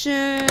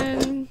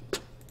correlation.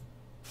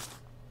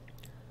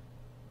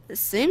 It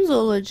seems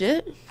all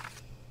legit.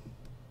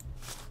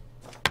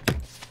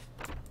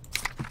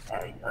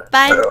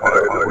 Bye.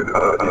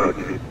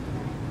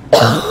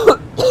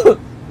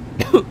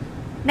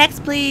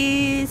 Next,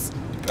 please.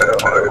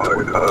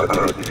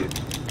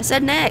 I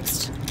said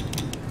next.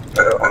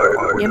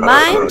 You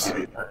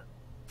mind?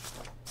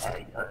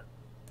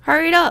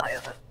 Hurry it up.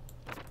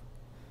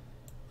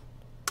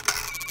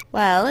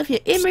 Well, if you're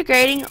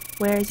immigrating,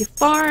 where's your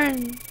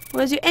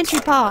entry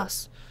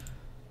pass?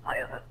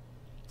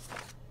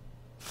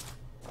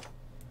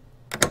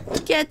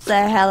 Get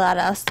the hell out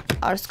of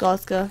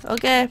Arskotska,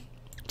 okay?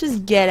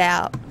 Just get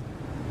out.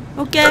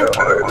 Okay?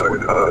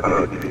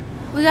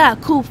 We got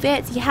a cool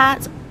fancy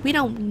hats. We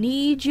don't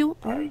need you.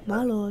 Oh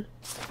my lord.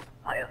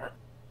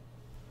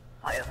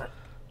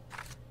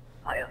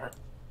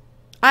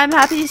 I'm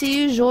happy to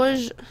see you,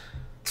 George.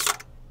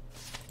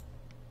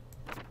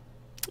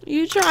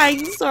 You're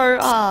trying so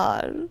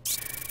hard.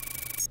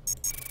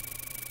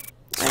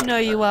 I know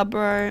you are,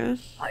 bro.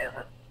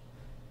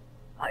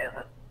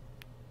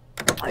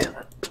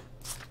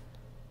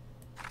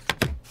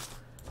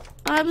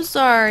 I'm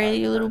sorry,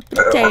 you little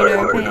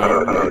potato pan.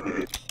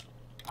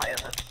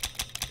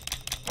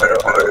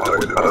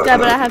 Yeah,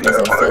 but I have this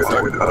so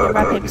the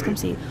right papers come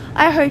see.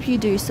 I hope you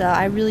do, sir.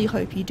 I really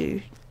hope you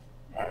do.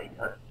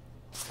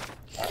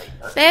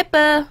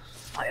 Paper.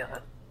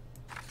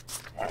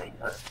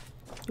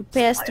 You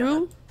pass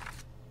through.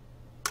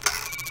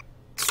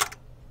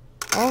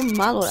 Oh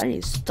my lord, I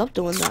need to stop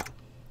doing that.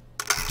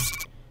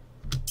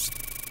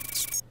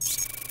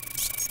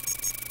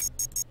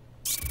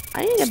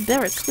 I need to get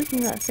better at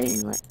clicking that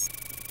thing. Like,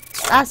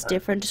 that's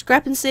different.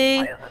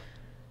 Discrepancy.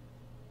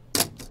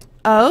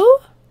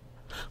 Oh?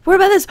 What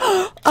about this?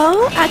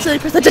 Oh, actually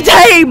press the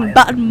detain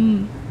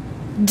button.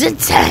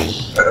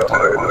 Detain.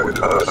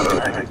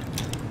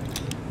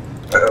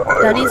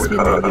 That needs to be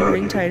my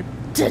new ringtone.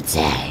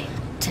 Detain.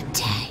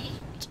 Detain.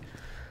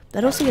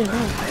 That also get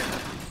annoying.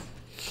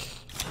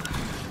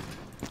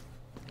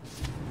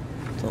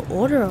 The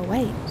order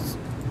awaits.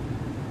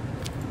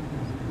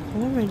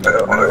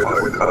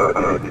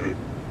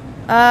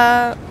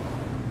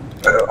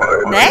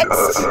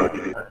 Next?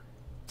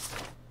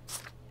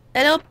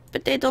 Hello,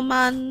 potato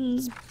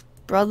man's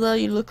brother,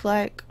 you look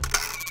like.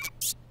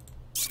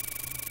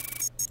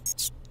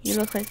 You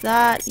look like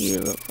that, you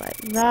look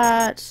like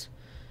that.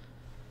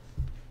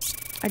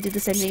 I did the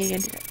same thing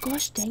again today.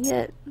 Gosh dang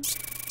it.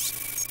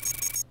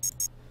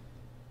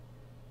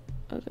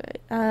 Okay,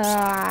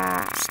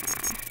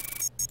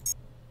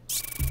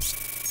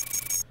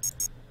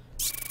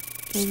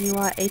 and you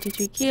are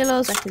 83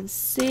 kilos, I can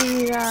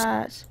see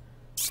that.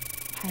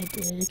 I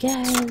did it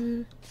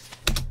again.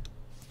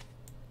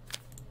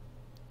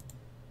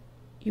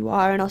 You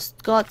are in a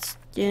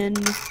Scotskin.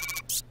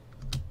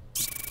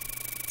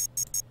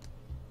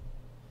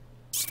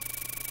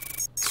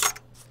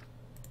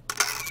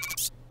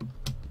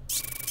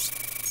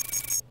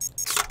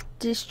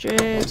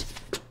 District.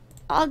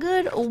 All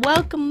good.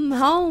 Welcome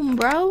home,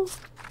 bro.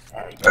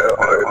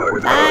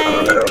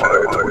 Bye.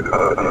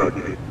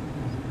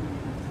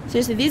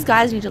 Seriously, these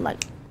guys need to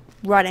like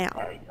run out.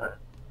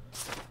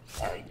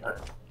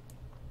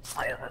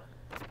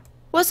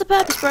 What's the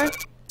purpose, bro?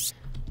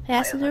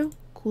 Passing through?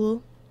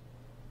 Cool.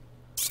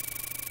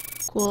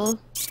 Cool.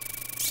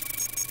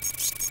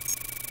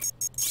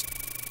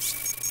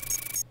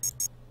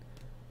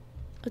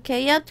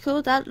 Okay, yep,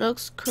 cool. That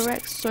looks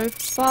correct so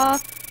far.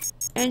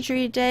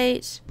 Entry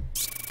date.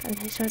 Gotta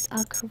make sure it's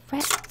all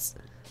correct.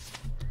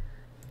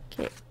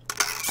 Okay.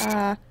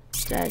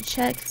 Did I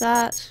check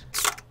that?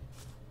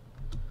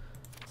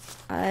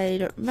 I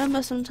don't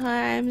remember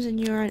sometimes, and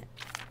you're an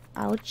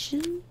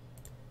Ouchin?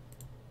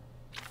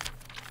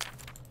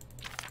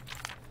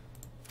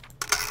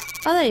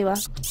 Oh, there you are.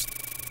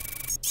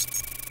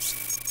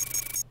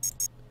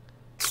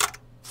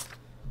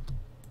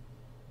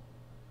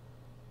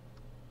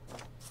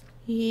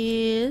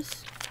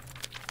 Yes.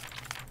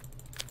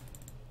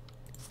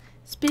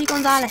 Speedy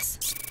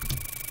Gonzalez.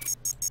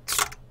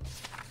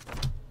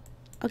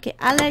 Okay,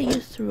 I'll let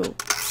you through.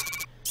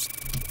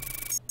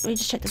 Let me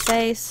just check the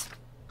face.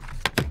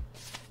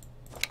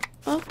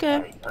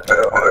 Okay.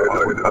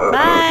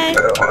 Bye.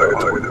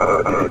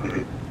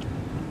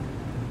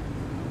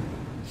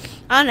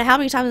 I don't know how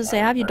many times I say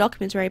have your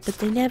documents right, but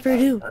they never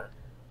do.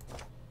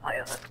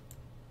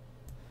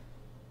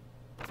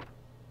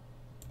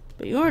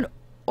 But you're an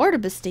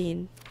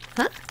Ordibustine,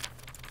 huh?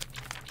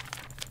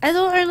 I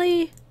thought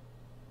only.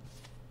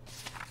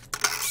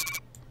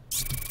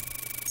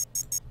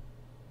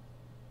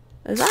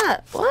 Is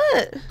that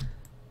what?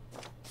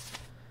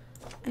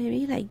 I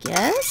mean, I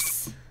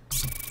guess.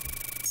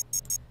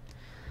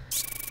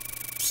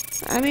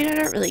 I mean, I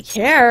don't really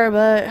care,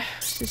 but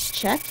just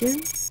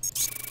checking.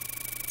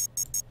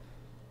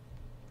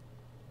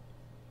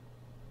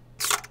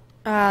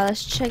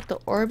 Let's check the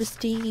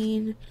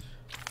Orbistine.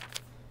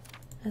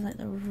 I like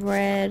the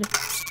red.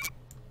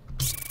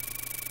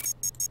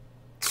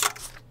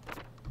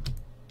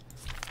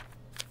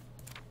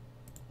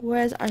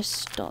 Where's our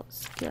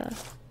Stotska?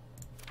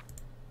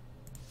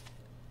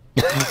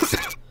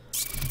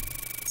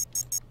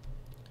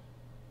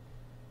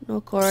 No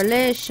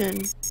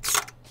correlation.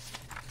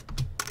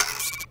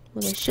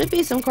 Well, there should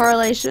be some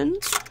correlation.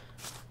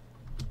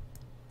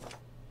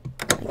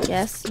 I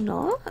guess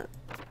not. I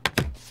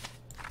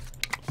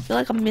feel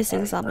like I'm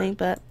missing something,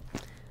 but...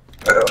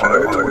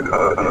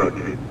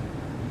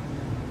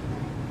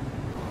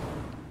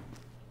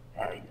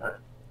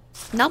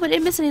 No, I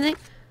didn't miss anything.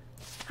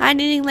 Hi,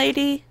 knitting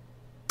lady.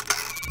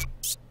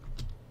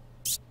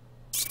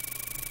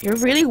 You're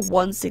really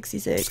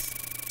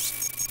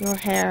 166. Your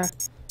hair.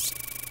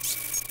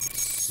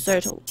 So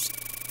tall.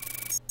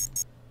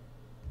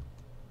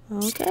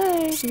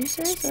 Okay, you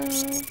say so.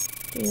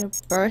 Date of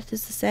birth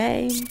is the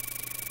same.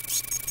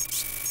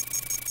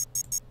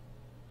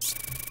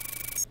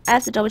 I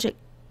have to double check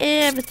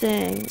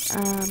everything.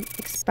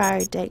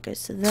 Expiry date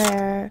goes to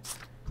there.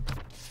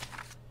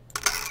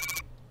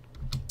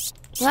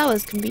 Well, that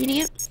was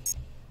convenient.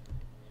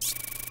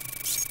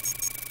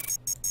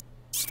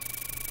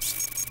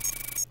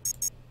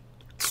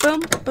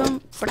 Boom,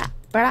 boom, brah,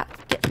 brah,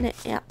 getting it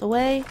out the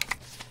way.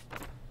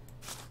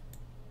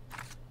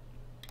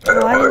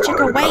 Oh, I didn't check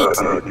her weight.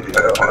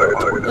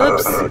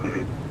 Oops.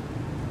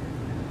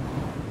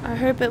 I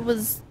hope it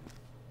was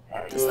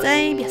the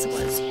same. Yes, it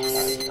was.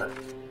 Yes.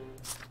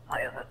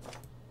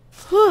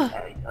 Whew.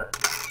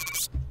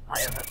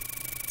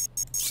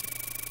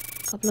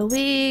 Couple of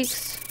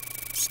weeks.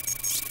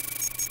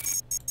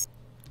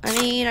 I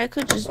mean, I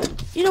could just...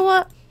 You know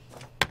what?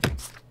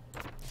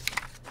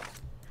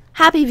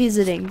 Happy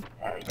visiting.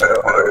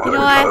 You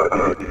know why?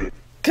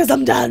 Because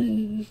I'm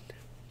done.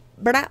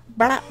 Blah,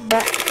 blah,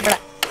 blah, blah.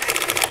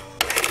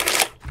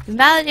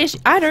 Invalid issue.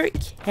 I don't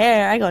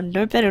care. I got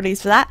no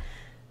penalties for that.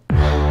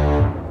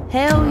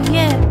 Hell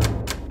yeah.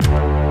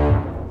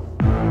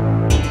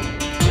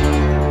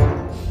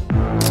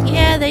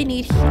 Yeah, they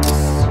need heat.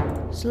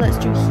 So let's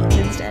do heat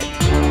instead.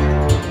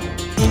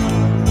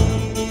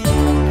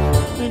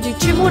 I'm gonna do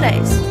 2 more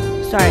days.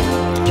 Sorry,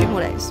 2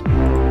 more days.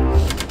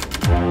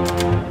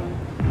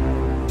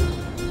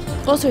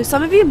 Also,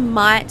 some of you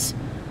might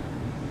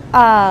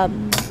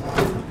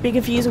be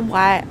confused on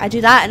why I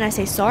do that and I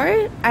say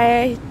sorry.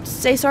 I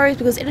say sorry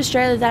because in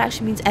Australia that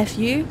actually means F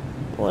you,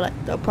 or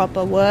like the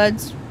proper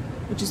words,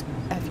 which is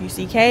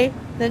F-U-C-K,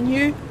 then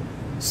you.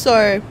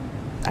 So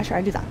I try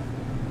and do that.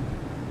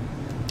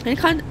 And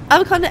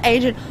I'm a kind of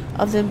agent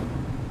of the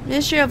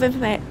Ministry of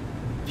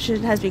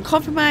Information has been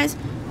compromised.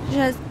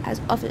 Has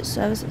offered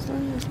services.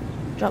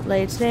 Drop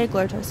later today.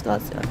 Glory to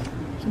Scots.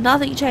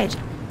 Nothing changed.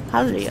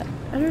 Hallelujah.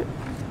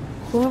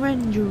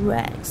 Corman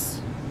Drex.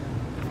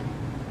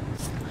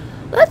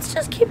 Let's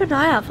just keep an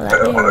eye out for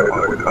that name,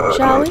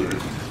 shall we?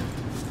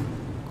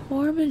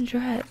 Corman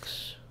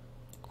Drex.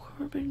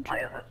 Corman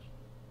Drex.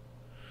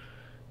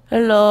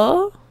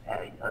 Hello?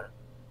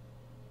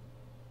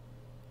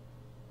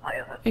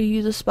 Are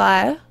you the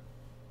spy?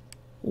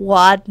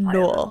 What?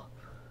 No.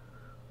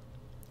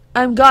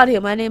 I'm God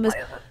here. My name is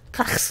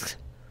Kask.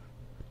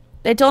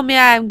 They told me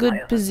I am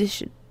good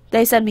position.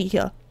 They sent me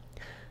here.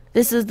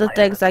 This is the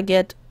things I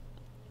get.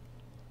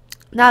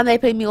 Now they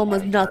pay me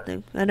almost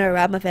nothing. I know,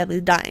 right? My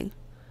family's dying.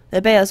 They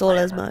pay us all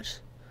as much.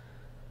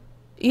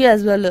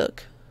 Yes, but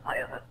look.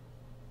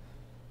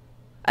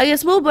 I get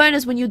small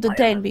bonus when you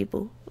detain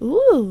people.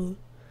 Ooh.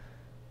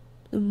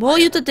 The more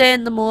you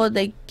detain, the more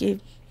they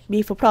give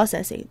me for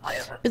processing.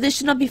 But this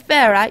should not be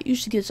fair, right? You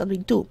should get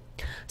something too.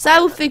 So I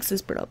will fix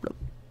this problem.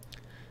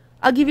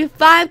 I'll give you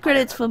 5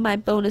 credits for my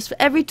bonus for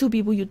every 2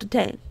 people you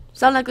detain.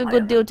 Sound like a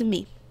good deal to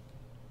me.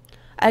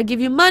 I'll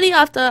give you money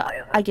after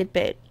I get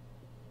paid.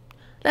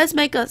 Let's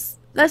make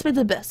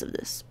the best of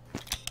this.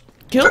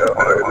 Cool.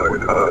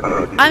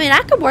 I mean,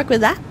 I could work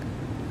with that.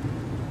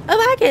 Oh,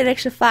 I get an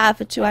extra 5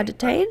 for 2 I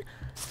detain.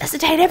 Let's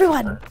detain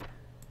everyone.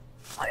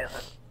 My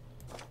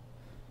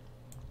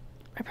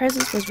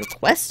presence was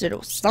requested,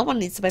 or someone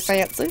needs to be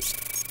fancy.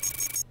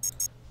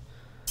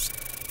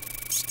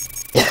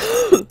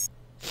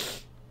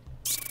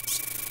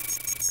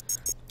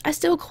 I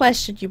still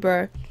question you,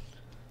 bro.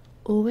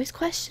 Always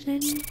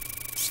questioning.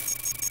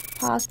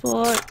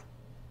 Passport.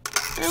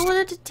 I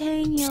want to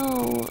detain you.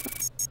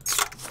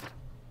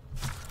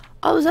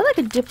 Oh, is that like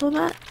a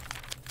diplomat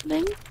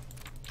thing?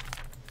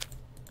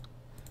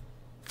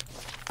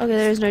 Okay,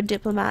 there is no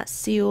diplomat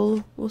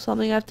seal or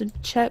something I have to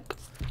check.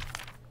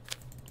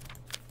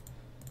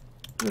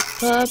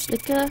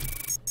 Republica.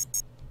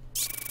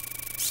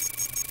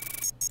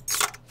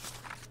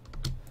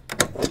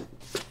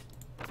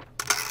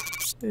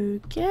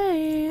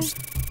 Okay.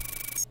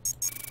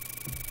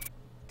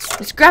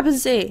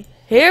 Discrepancy.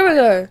 Here we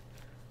go.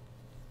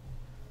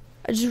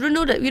 I just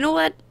renewed it. You know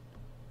what?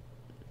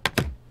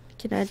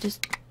 Can I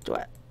just do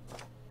it?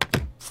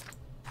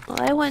 Oh,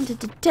 I want to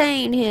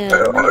detain him.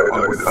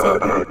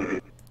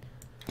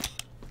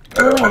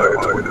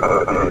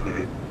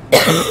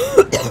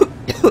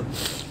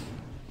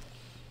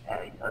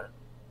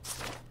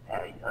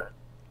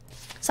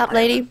 Sup,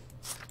 lady?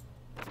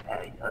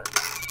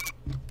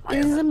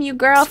 These are your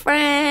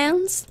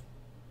girlfriends.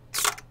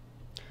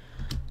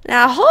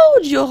 Now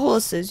hold your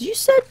horses. You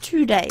said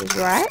 2 days,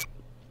 right?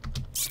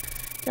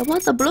 Then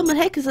what the bloomin'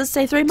 heck does it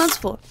say 3 months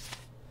for?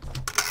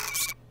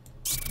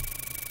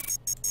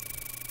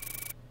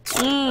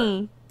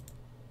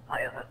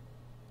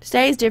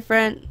 Today's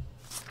different.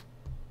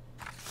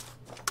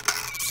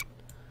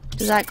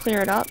 Does that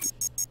clear it up?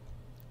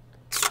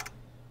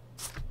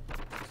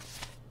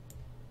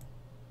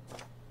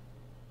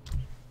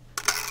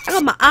 I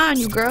got my eye on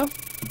you, girl.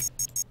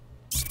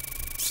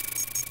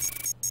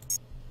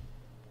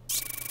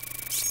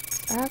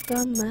 I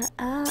got my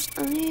eye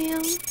on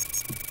you.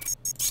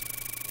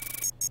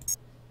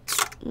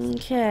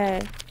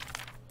 Okay.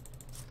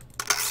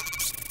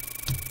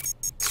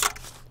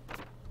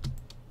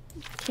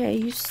 Okay,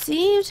 you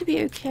seem to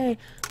be okay.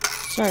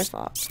 Sorry,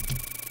 Fox.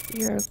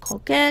 You're a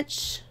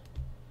coquette.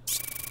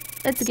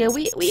 That's okay.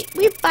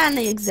 We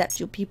finally accept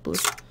you people.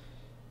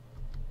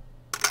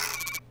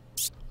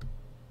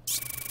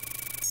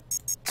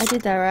 I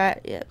did that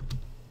right? Yep.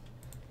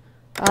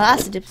 Oh,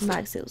 that's the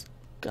diplomatic skills.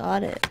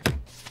 Got it.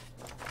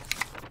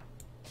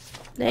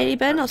 Lady,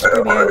 better not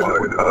screw me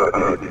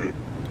over.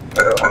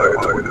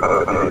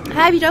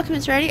 Have your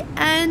documents ready,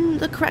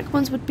 and the correct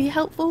ones would be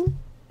helpful.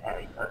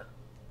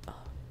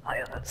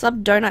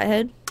 Sub donut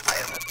head.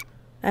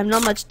 I have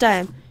not much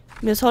time.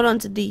 You must hold on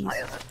to these.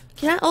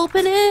 Can I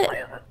open it?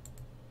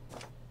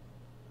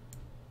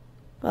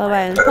 Oh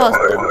wait, it's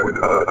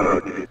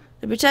possible.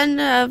 The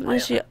pretender of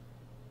initially,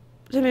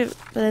 but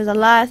there's a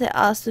lie that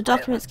asks the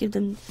documents, give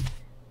them.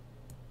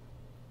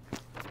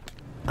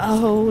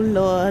 Oh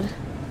Lord.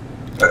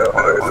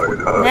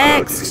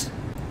 Next.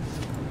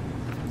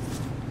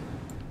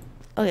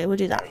 Okay, we'll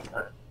do that.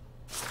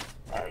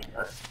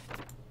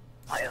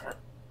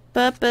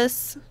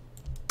 Purpose.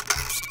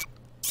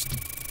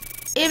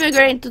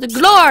 Immigrating to the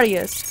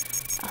glorious.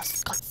 Oh,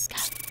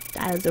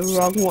 that is the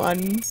wrong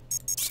one.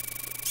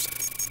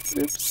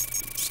 Oops.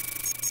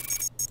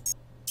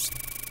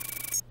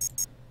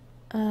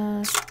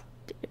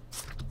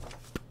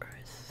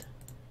 Birth.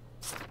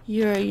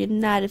 You're a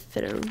United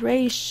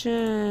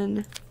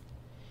Federation.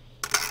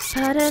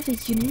 Part of the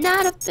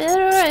United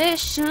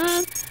Federation.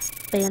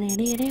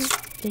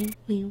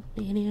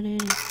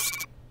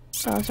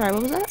 Oh, sorry,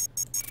 what was that?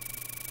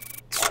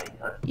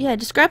 Yeah,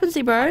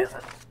 discrepancy, bro.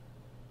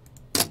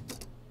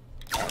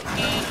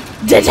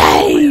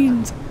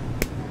 Detained!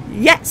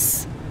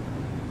 Yes!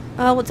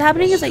 What's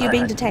happening is that you're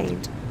being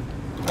detained.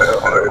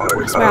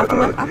 I swear after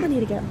work, I'm gonna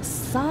need to get a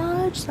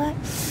massage. Like,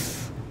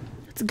 it's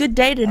a good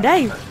day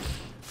today.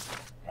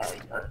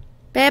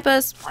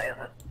 Papers.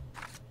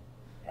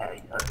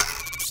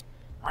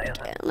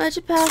 Can't let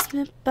you pass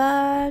me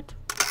by.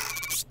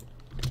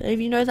 If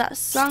you know that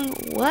song,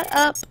 what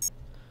up?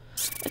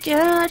 I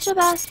can't let you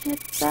pass me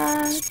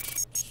by.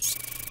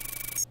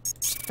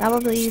 That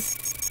one, please.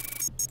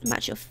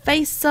 Match your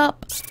face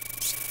up.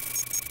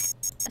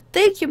 I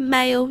think you're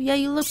male. Yeah,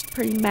 you look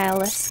pretty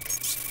male-esque.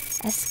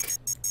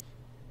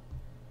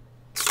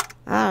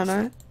 I don't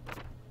know.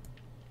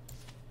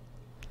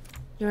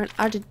 You're an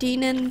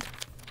Argentinian.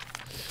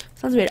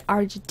 Sounds weird,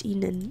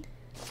 Argentinian.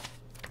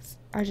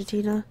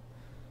 Argentina.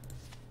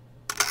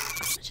 I'll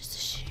just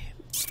assume.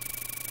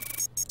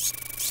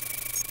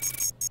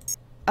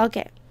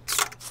 Okay.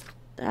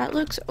 That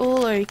looks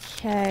all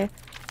okay.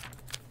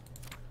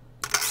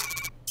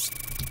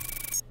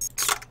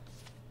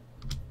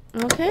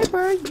 Okay,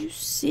 bro, you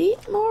seem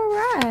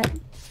alright.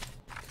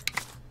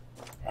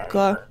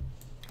 Go.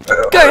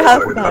 Go,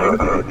 have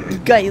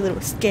fun. Go, you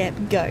little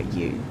scamp. Go,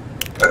 you.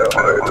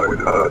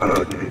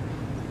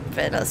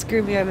 Better not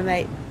screw me over,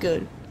 mate.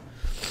 Good.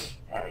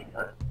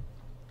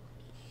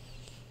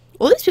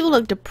 All these people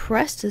look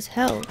depressed as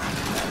hell.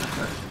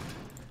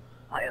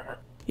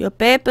 Your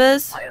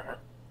papers.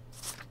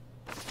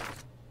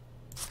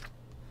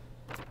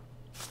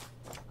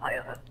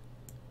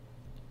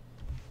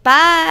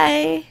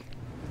 Bye.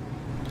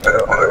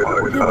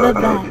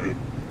 Bye-bye.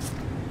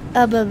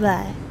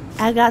 Bye-bye.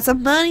 I got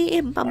some money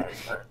in my...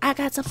 I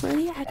got some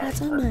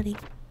money.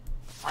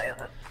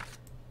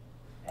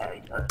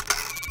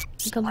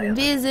 Come and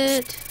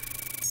visit.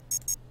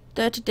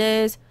 30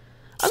 days.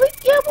 I mean,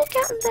 yeah, we'll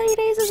count 30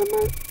 days as a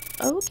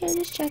month. Okay,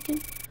 just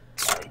checking.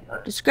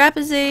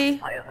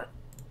 Discrepancy.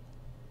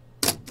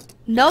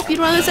 Nope, you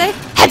don't want to say?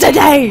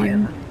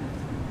 Entertain!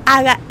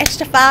 I got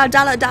extra $5 bill.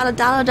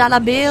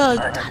 $5 bill.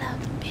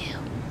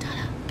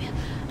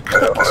 I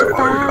got extra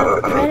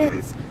 5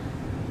 credits.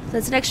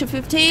 That's an extra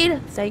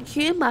 15. Thank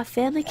you. My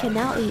family can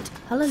now eat.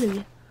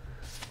 Hallelujah.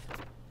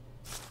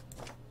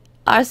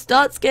 Our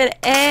starts get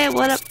A.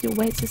 What up? Your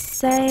weight's the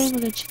same. We're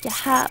gonna check your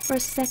hat for a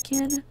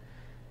second.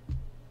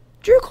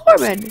 Drew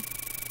Corbin.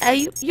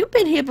 Hey, you've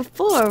been here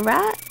before,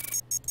 right?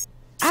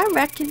 I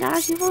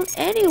recognize you from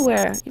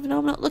anywhere, even though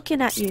I'm not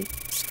looking at you.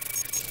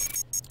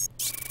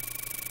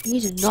 You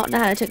do not know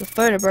how to take a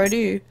photo, bro, do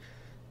you?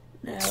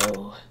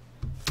 No.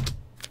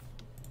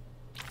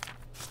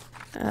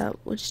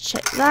 We'll just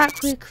check that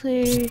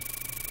quickly.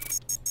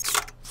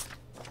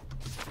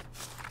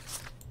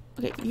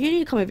 Okay, you need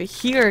to come over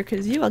here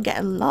because you are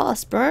getting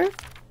lost, bro.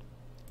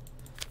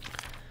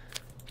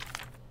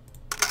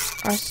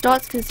 Our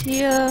starts is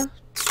here.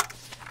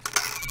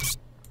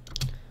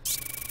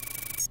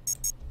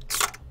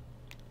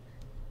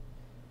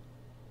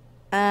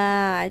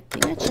 I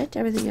think I checked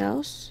everything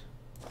else.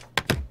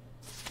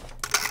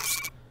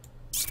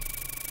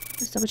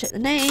 Just double check the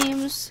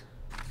names.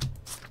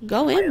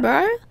 Go in,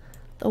 bro.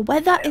 The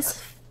weather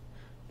is...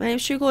 My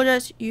name's True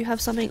Gorgeous. You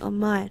have something on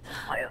mine.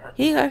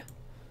 Here you go.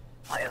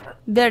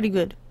 Very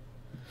good.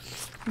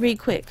 Read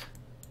quick.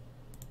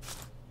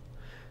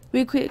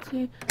 Read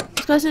quickly.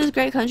 Discussing this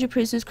great country,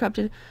 prisoners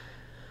corrupted.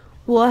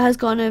 War has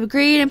gone over.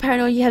 Greed and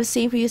paranoia you have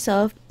seen for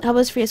yourself. Help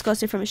us free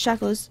Scotland from its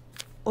shackles.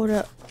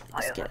 Order.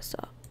 Let's get a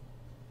start.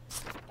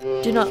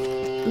 Do not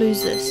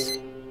lose this.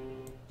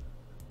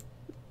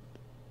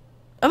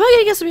 Am I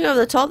gonna get something over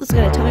the top that's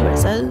gonna tell me what it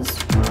says?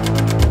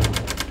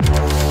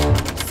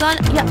 Son,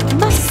 yeah,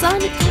 my son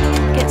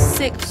gets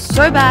sick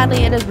so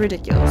badly, it is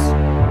ridiculous.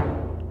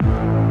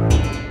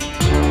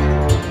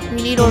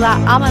 We need all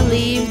that. I'm gonna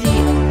leave the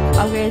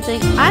upgrade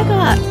thing. I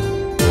got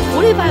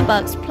 45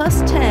 bucks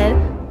plus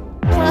 10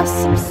 plus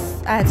some.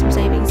 I had some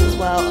savings as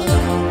well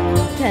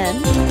of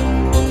 10.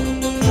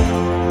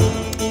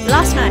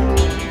 Last night.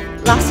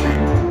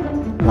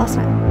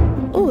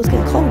 Oh, it's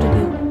getting cold in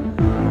here.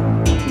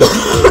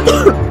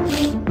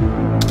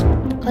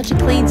 Clutchy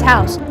cleans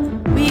house.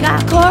 We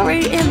got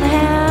Corey in the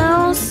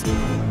house.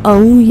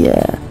 Oh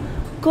yeah,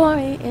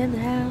 Corey in the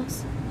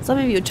house. Some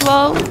of you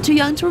are too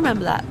young to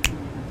remember that.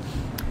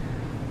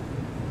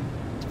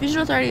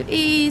 Divisional Authority of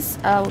East.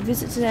 We'll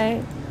visit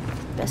today.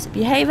 Best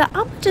behavior.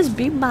 I'm gonna just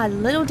be my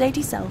little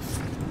dainty self.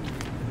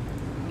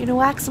 You know,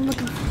 Wax, I'm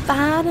looking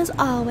fine as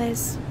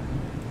always.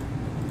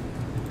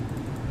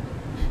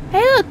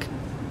 Hey, look,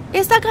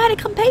 it's that guy to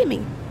come pay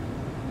me.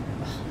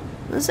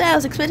 Let's say I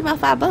was expecting my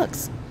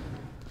 $5.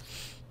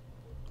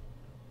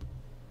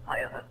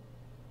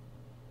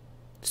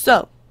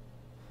 So,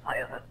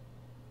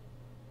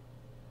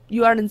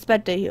 you are an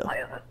inspector here.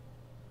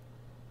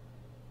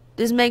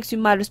 This makes you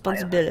my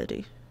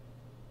responsibility.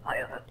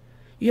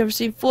 You have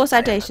received 4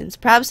 citations.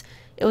 Perhaps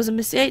it was a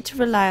mistake to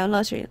rely on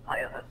lottery.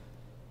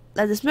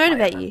 Let this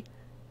motivate you.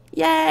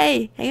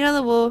 Yay! Hang on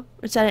the wall.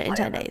 Return it in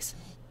 10 days.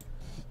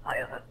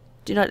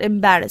 Do not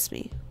embarrass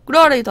me.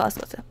 Glory to us.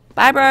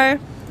 Bye, bro.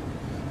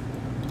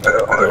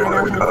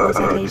 I've had 4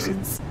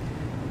 citations.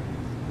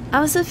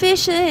 I'm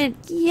sufficient.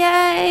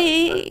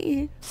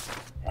 Yay!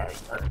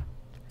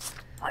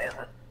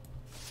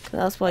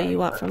 That's what you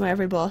want from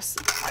every boss.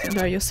 You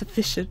know you're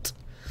sufficient.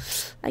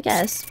 I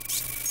guess.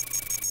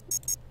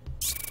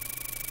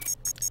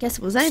 Guess if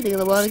it was anything in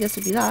the world, I guess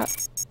it'd be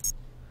that.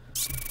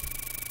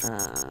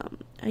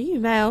 Are you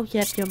male?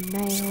 Yep, you're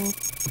male.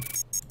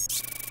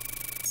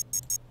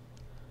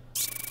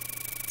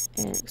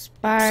 And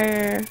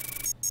expire.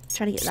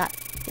 Trying to get that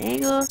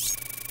angle.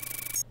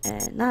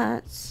 And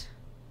that's.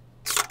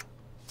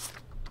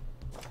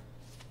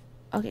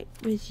 Okay,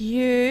 with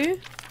you,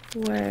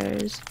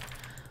 where's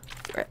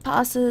red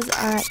passes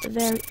are at the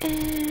very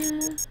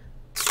end.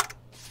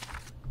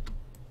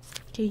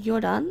 Okay, you're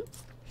done.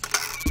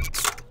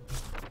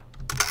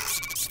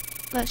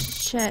 Let's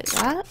just check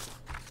that.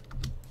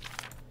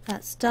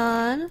 That's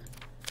done.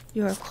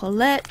 You're a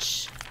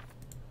college.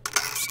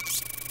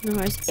 The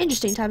most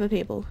interesting type of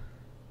people.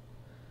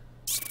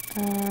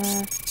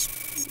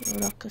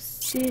 Rock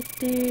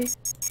City.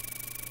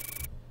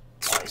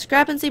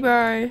 Discrepancy,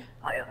 bro.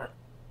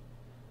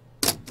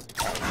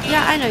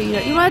 Yeah, I know you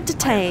don't. You are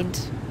detained.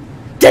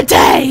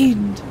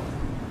 Detained!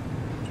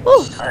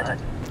 Ooh.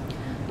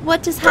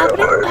 What is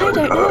happening? I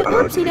don't know.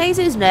 Oopsie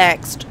daisies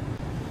next.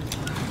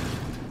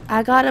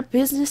 I got a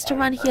business to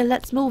run here.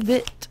 Let's move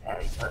it.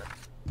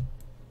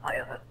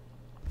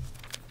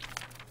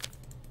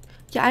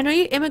 Yeah, I know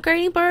you're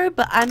immigrating, bro,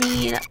 but I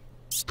mean,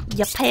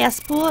 your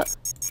passport.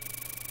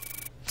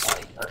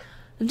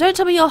 And don't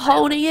tell me you're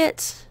holding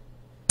it.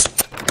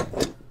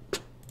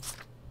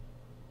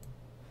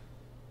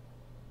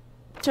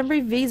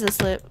 Temporary visa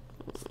slip.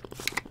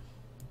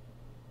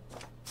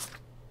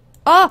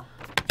 Oh!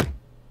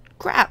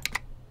 Crap!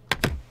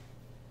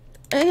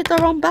 I hit the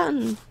wrong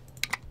button.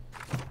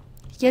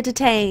 You're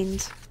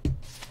detained.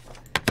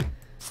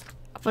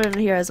 I'll put it in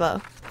here as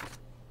well.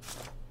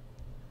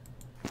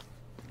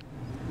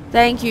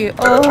 Thank you.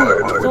 Oh,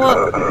 I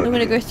thought I'm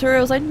gonna go through.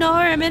 I was like, no,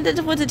 I meant it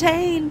for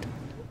detained.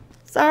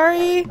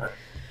 Sorry.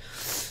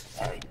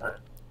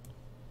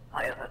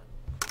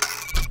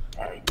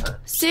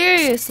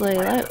 Seriously,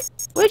 like,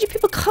 where'd you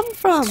people come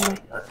from?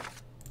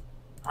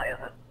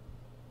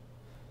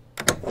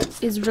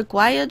 Is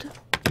required.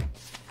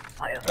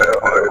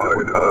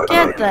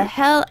 Get the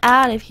hell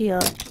out of here.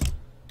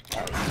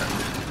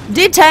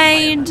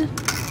 Detained!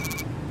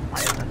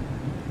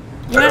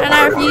 You know, and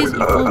I refuse.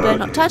 You fools better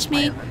not touch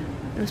me.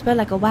 It'll spread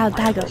like a wild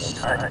dagger.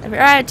 Every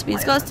right to be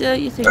disgusted.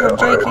 You think I'm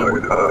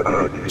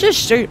joking? Just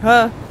shoot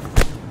her.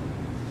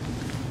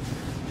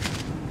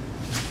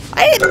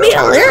 I didn't mean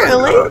it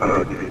literally.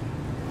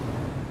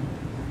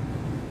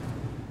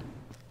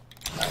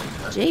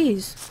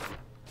 Jeez.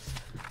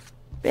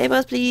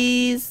 Babos,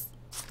 please.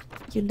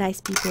 You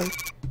nice people.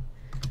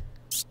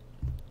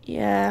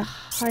 Yeah,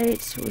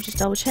 height. We'll just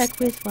double check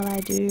with while I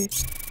do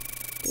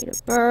date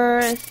of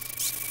birth.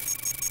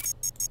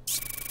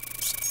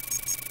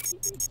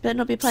 Better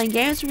not be playing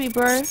games with me,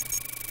 bro.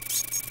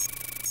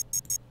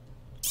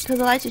 Because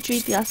I like to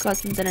treat the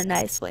Scotsmans in a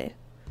nice way.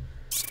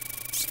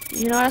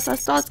 You know, that's our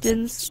start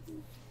skins.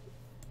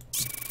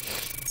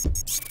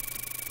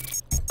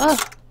 Oh,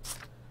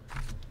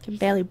 can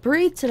barely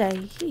breathe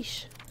today.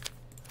 Yeesh.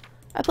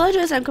 I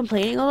apologize, I'm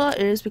complaining a lot.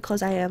 It is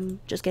because I am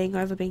just getting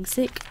over being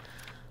sick.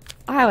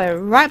 I went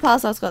right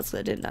past our Scots,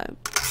 I didn't know.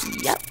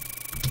 Yep.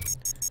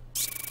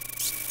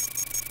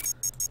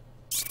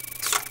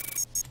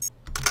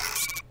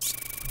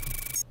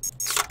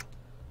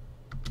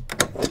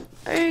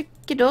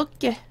 Okie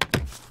dokie.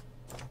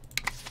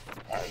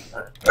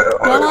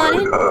 Come on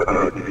in.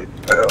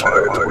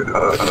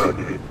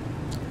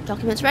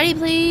 Documents ready,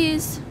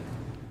 please.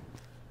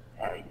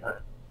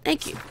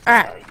 Thank you.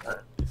 Alright.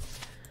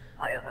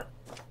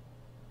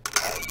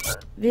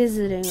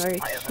 Visiting,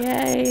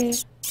 okay.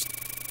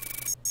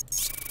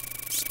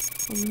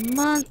 A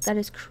month, that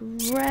is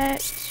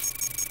correct.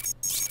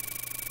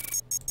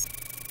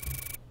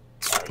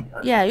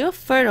 Yeah, your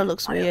photo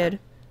looks weird.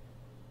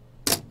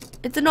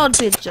 It's an odd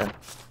picture.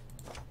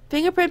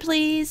 Fingerprint,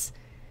 please.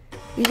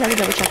 We just have to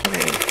double check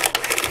everything.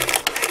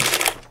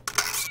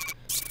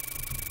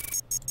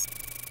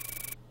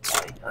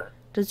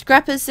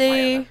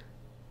 Discrepancy.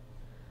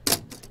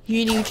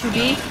 You need to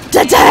be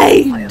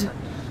detained.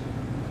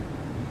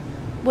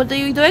 What are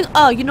you doing?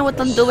 Oh, you know what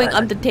I'm doing?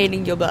 I'm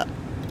detaining your butt.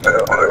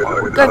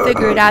 Go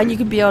figure it out and you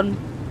can be on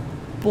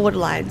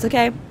borderlines,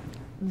 okay?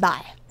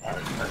 Bye.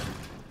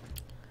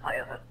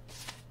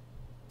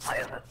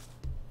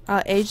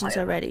 Our agents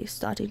are ready,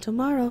 starting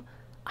tomorrow.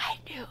 I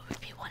knew it would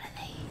be one of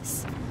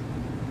these.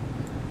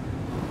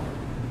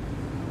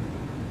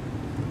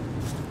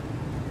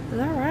 Is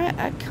that right?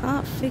 I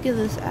can't figure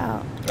this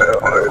out.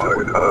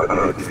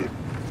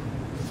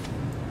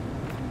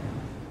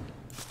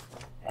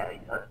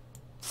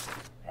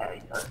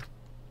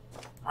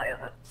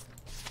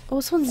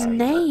 What's one's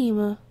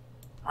name?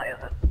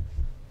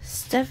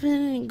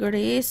 Stephanie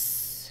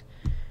Grace.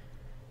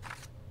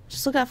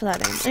 Just look out for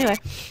that name. Anyway.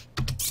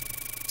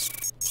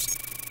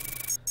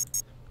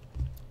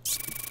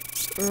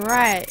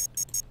 Right.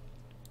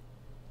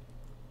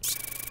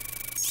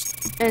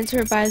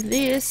 Enter by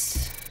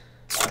this.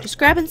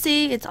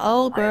 Discrepancy. It's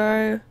old,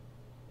 bro.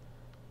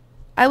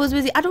 I was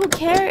busy. I don't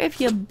care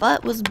if your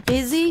butt was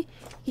busy.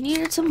 You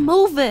needed to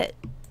move it.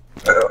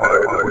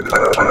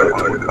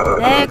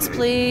 Next,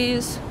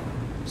 please.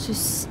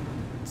 Just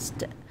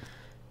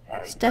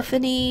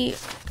Stephanie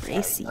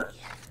Gracie.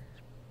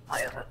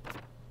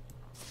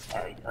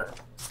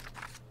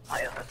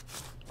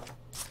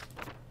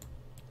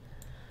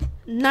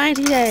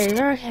 90 days,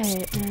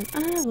 okay, and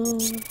I will.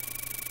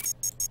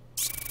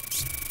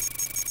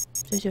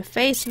 Does your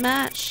face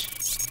match?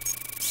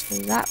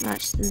 Does that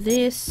match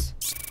this?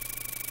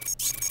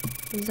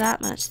 Does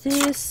that match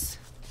this?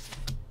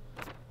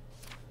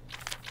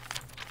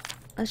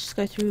 Let's just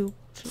go through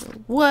to the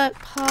work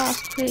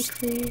pass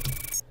quickly.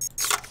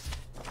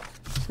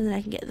 So then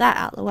I can get that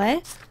out of the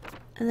way.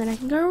 And then I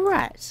can go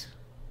right.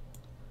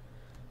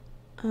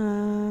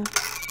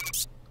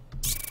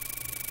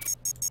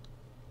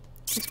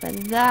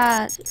 Expend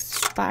that.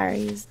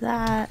 Expiry is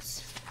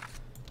that.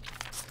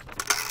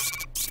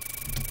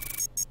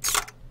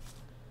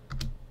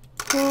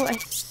 Cool, I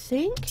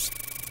think.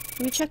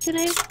 Let me check your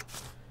name.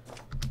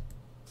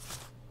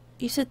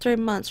 You said 3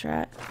 months,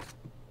 right?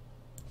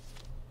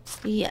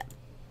 Yeah.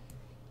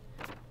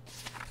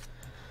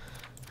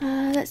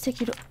 Let's take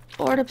you to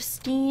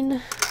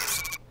Ordopstein.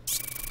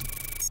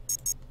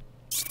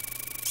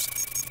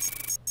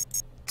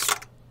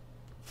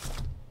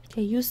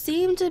 Okay, you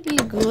seem to be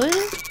good.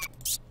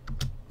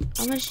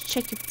 I'm gonna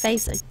check your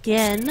face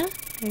again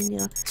and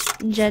your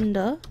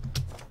gender.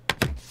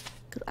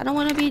 Cause I don't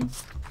want to be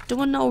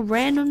doing no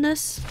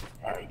randomness.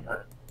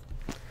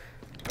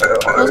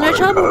 Cause no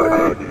trouble,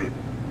 bro.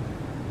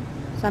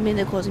 Does that mean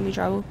they're causing me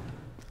trouble?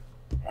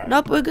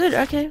 Nope, we're good.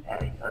 Okay.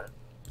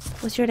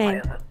 What's your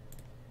name?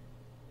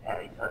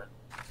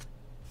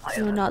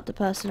 You're not the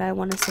person I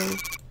want to see.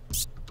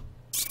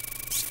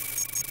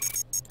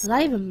 Does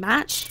that even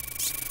match?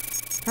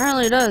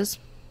 Apparently it does.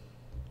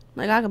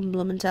 Like, I can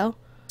bloom and tell.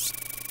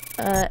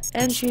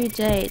 Entry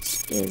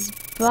date is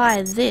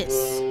by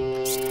this.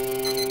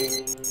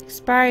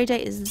 Expiry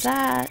date is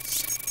that.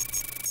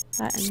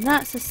 That and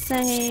that's the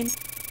same.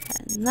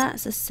 That and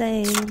that's the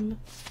same.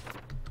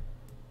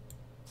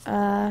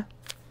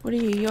 What are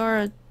you?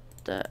 You're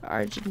the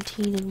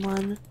Argentinian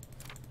one.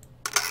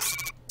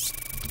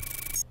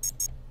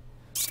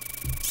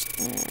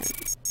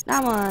 And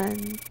that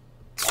one.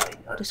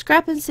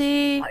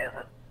 Discrepancy.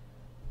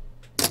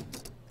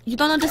 You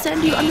don't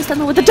understand? Do you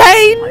understand what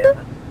detained?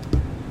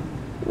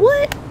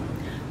 What?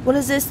 What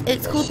is this?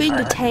 It's called being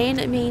detained.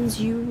 It means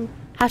you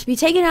have to be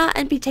taken out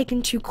and be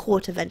taken to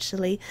court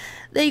eventually.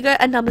 There you go.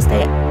 And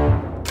namaste.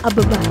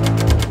 Bye-bye.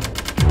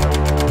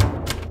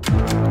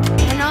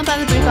 And now I'm about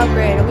to drink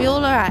upgrade. Are we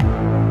all alright?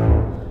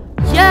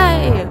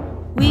 Yay!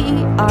 We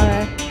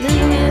are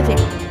living.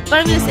 But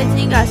I'm going to say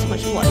thank you guys so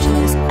much for watching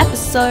this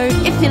episode.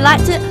 If you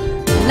liked it,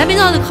 let me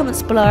know in the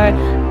comments below,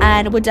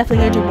 and we're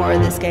definitely going to do more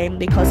of this game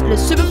because it is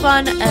super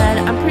fun, and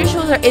I'm pretty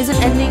sure there is an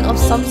ending of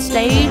some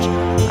stage.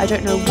 I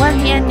don't know when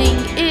the ending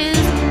is,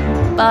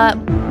 but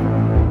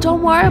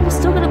don't worry, we're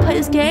still gonna play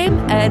this game.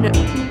 And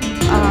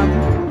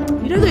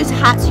you know those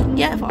hats you can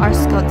get for our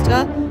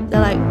Scottska?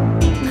 They're like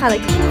kind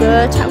of like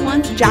fur type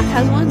ones. Jack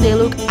has one. They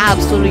look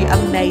absolutely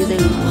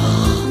amazing.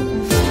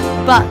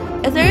 But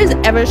if there is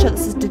ever a show that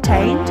says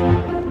detained,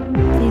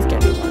 please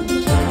get me one.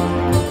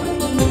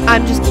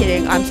 I'm just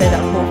kidding. I'm saying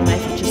that more for my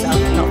future self,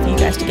 not for you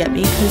guys to get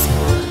me, because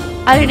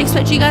I don't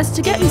expect you guys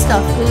to get me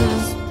stuff,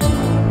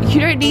 because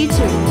you don't need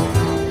to.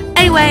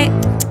 Anyway,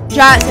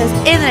 Giant says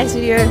in the next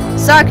video,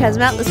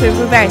 sarcasm out. Let's move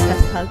to a very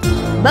special hug.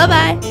 Bye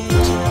bye.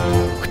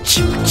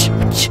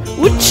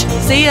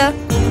 See ya.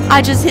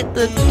 I just hit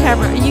the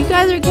camera. Are you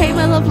guys okay,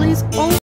 my lovelies? Oh.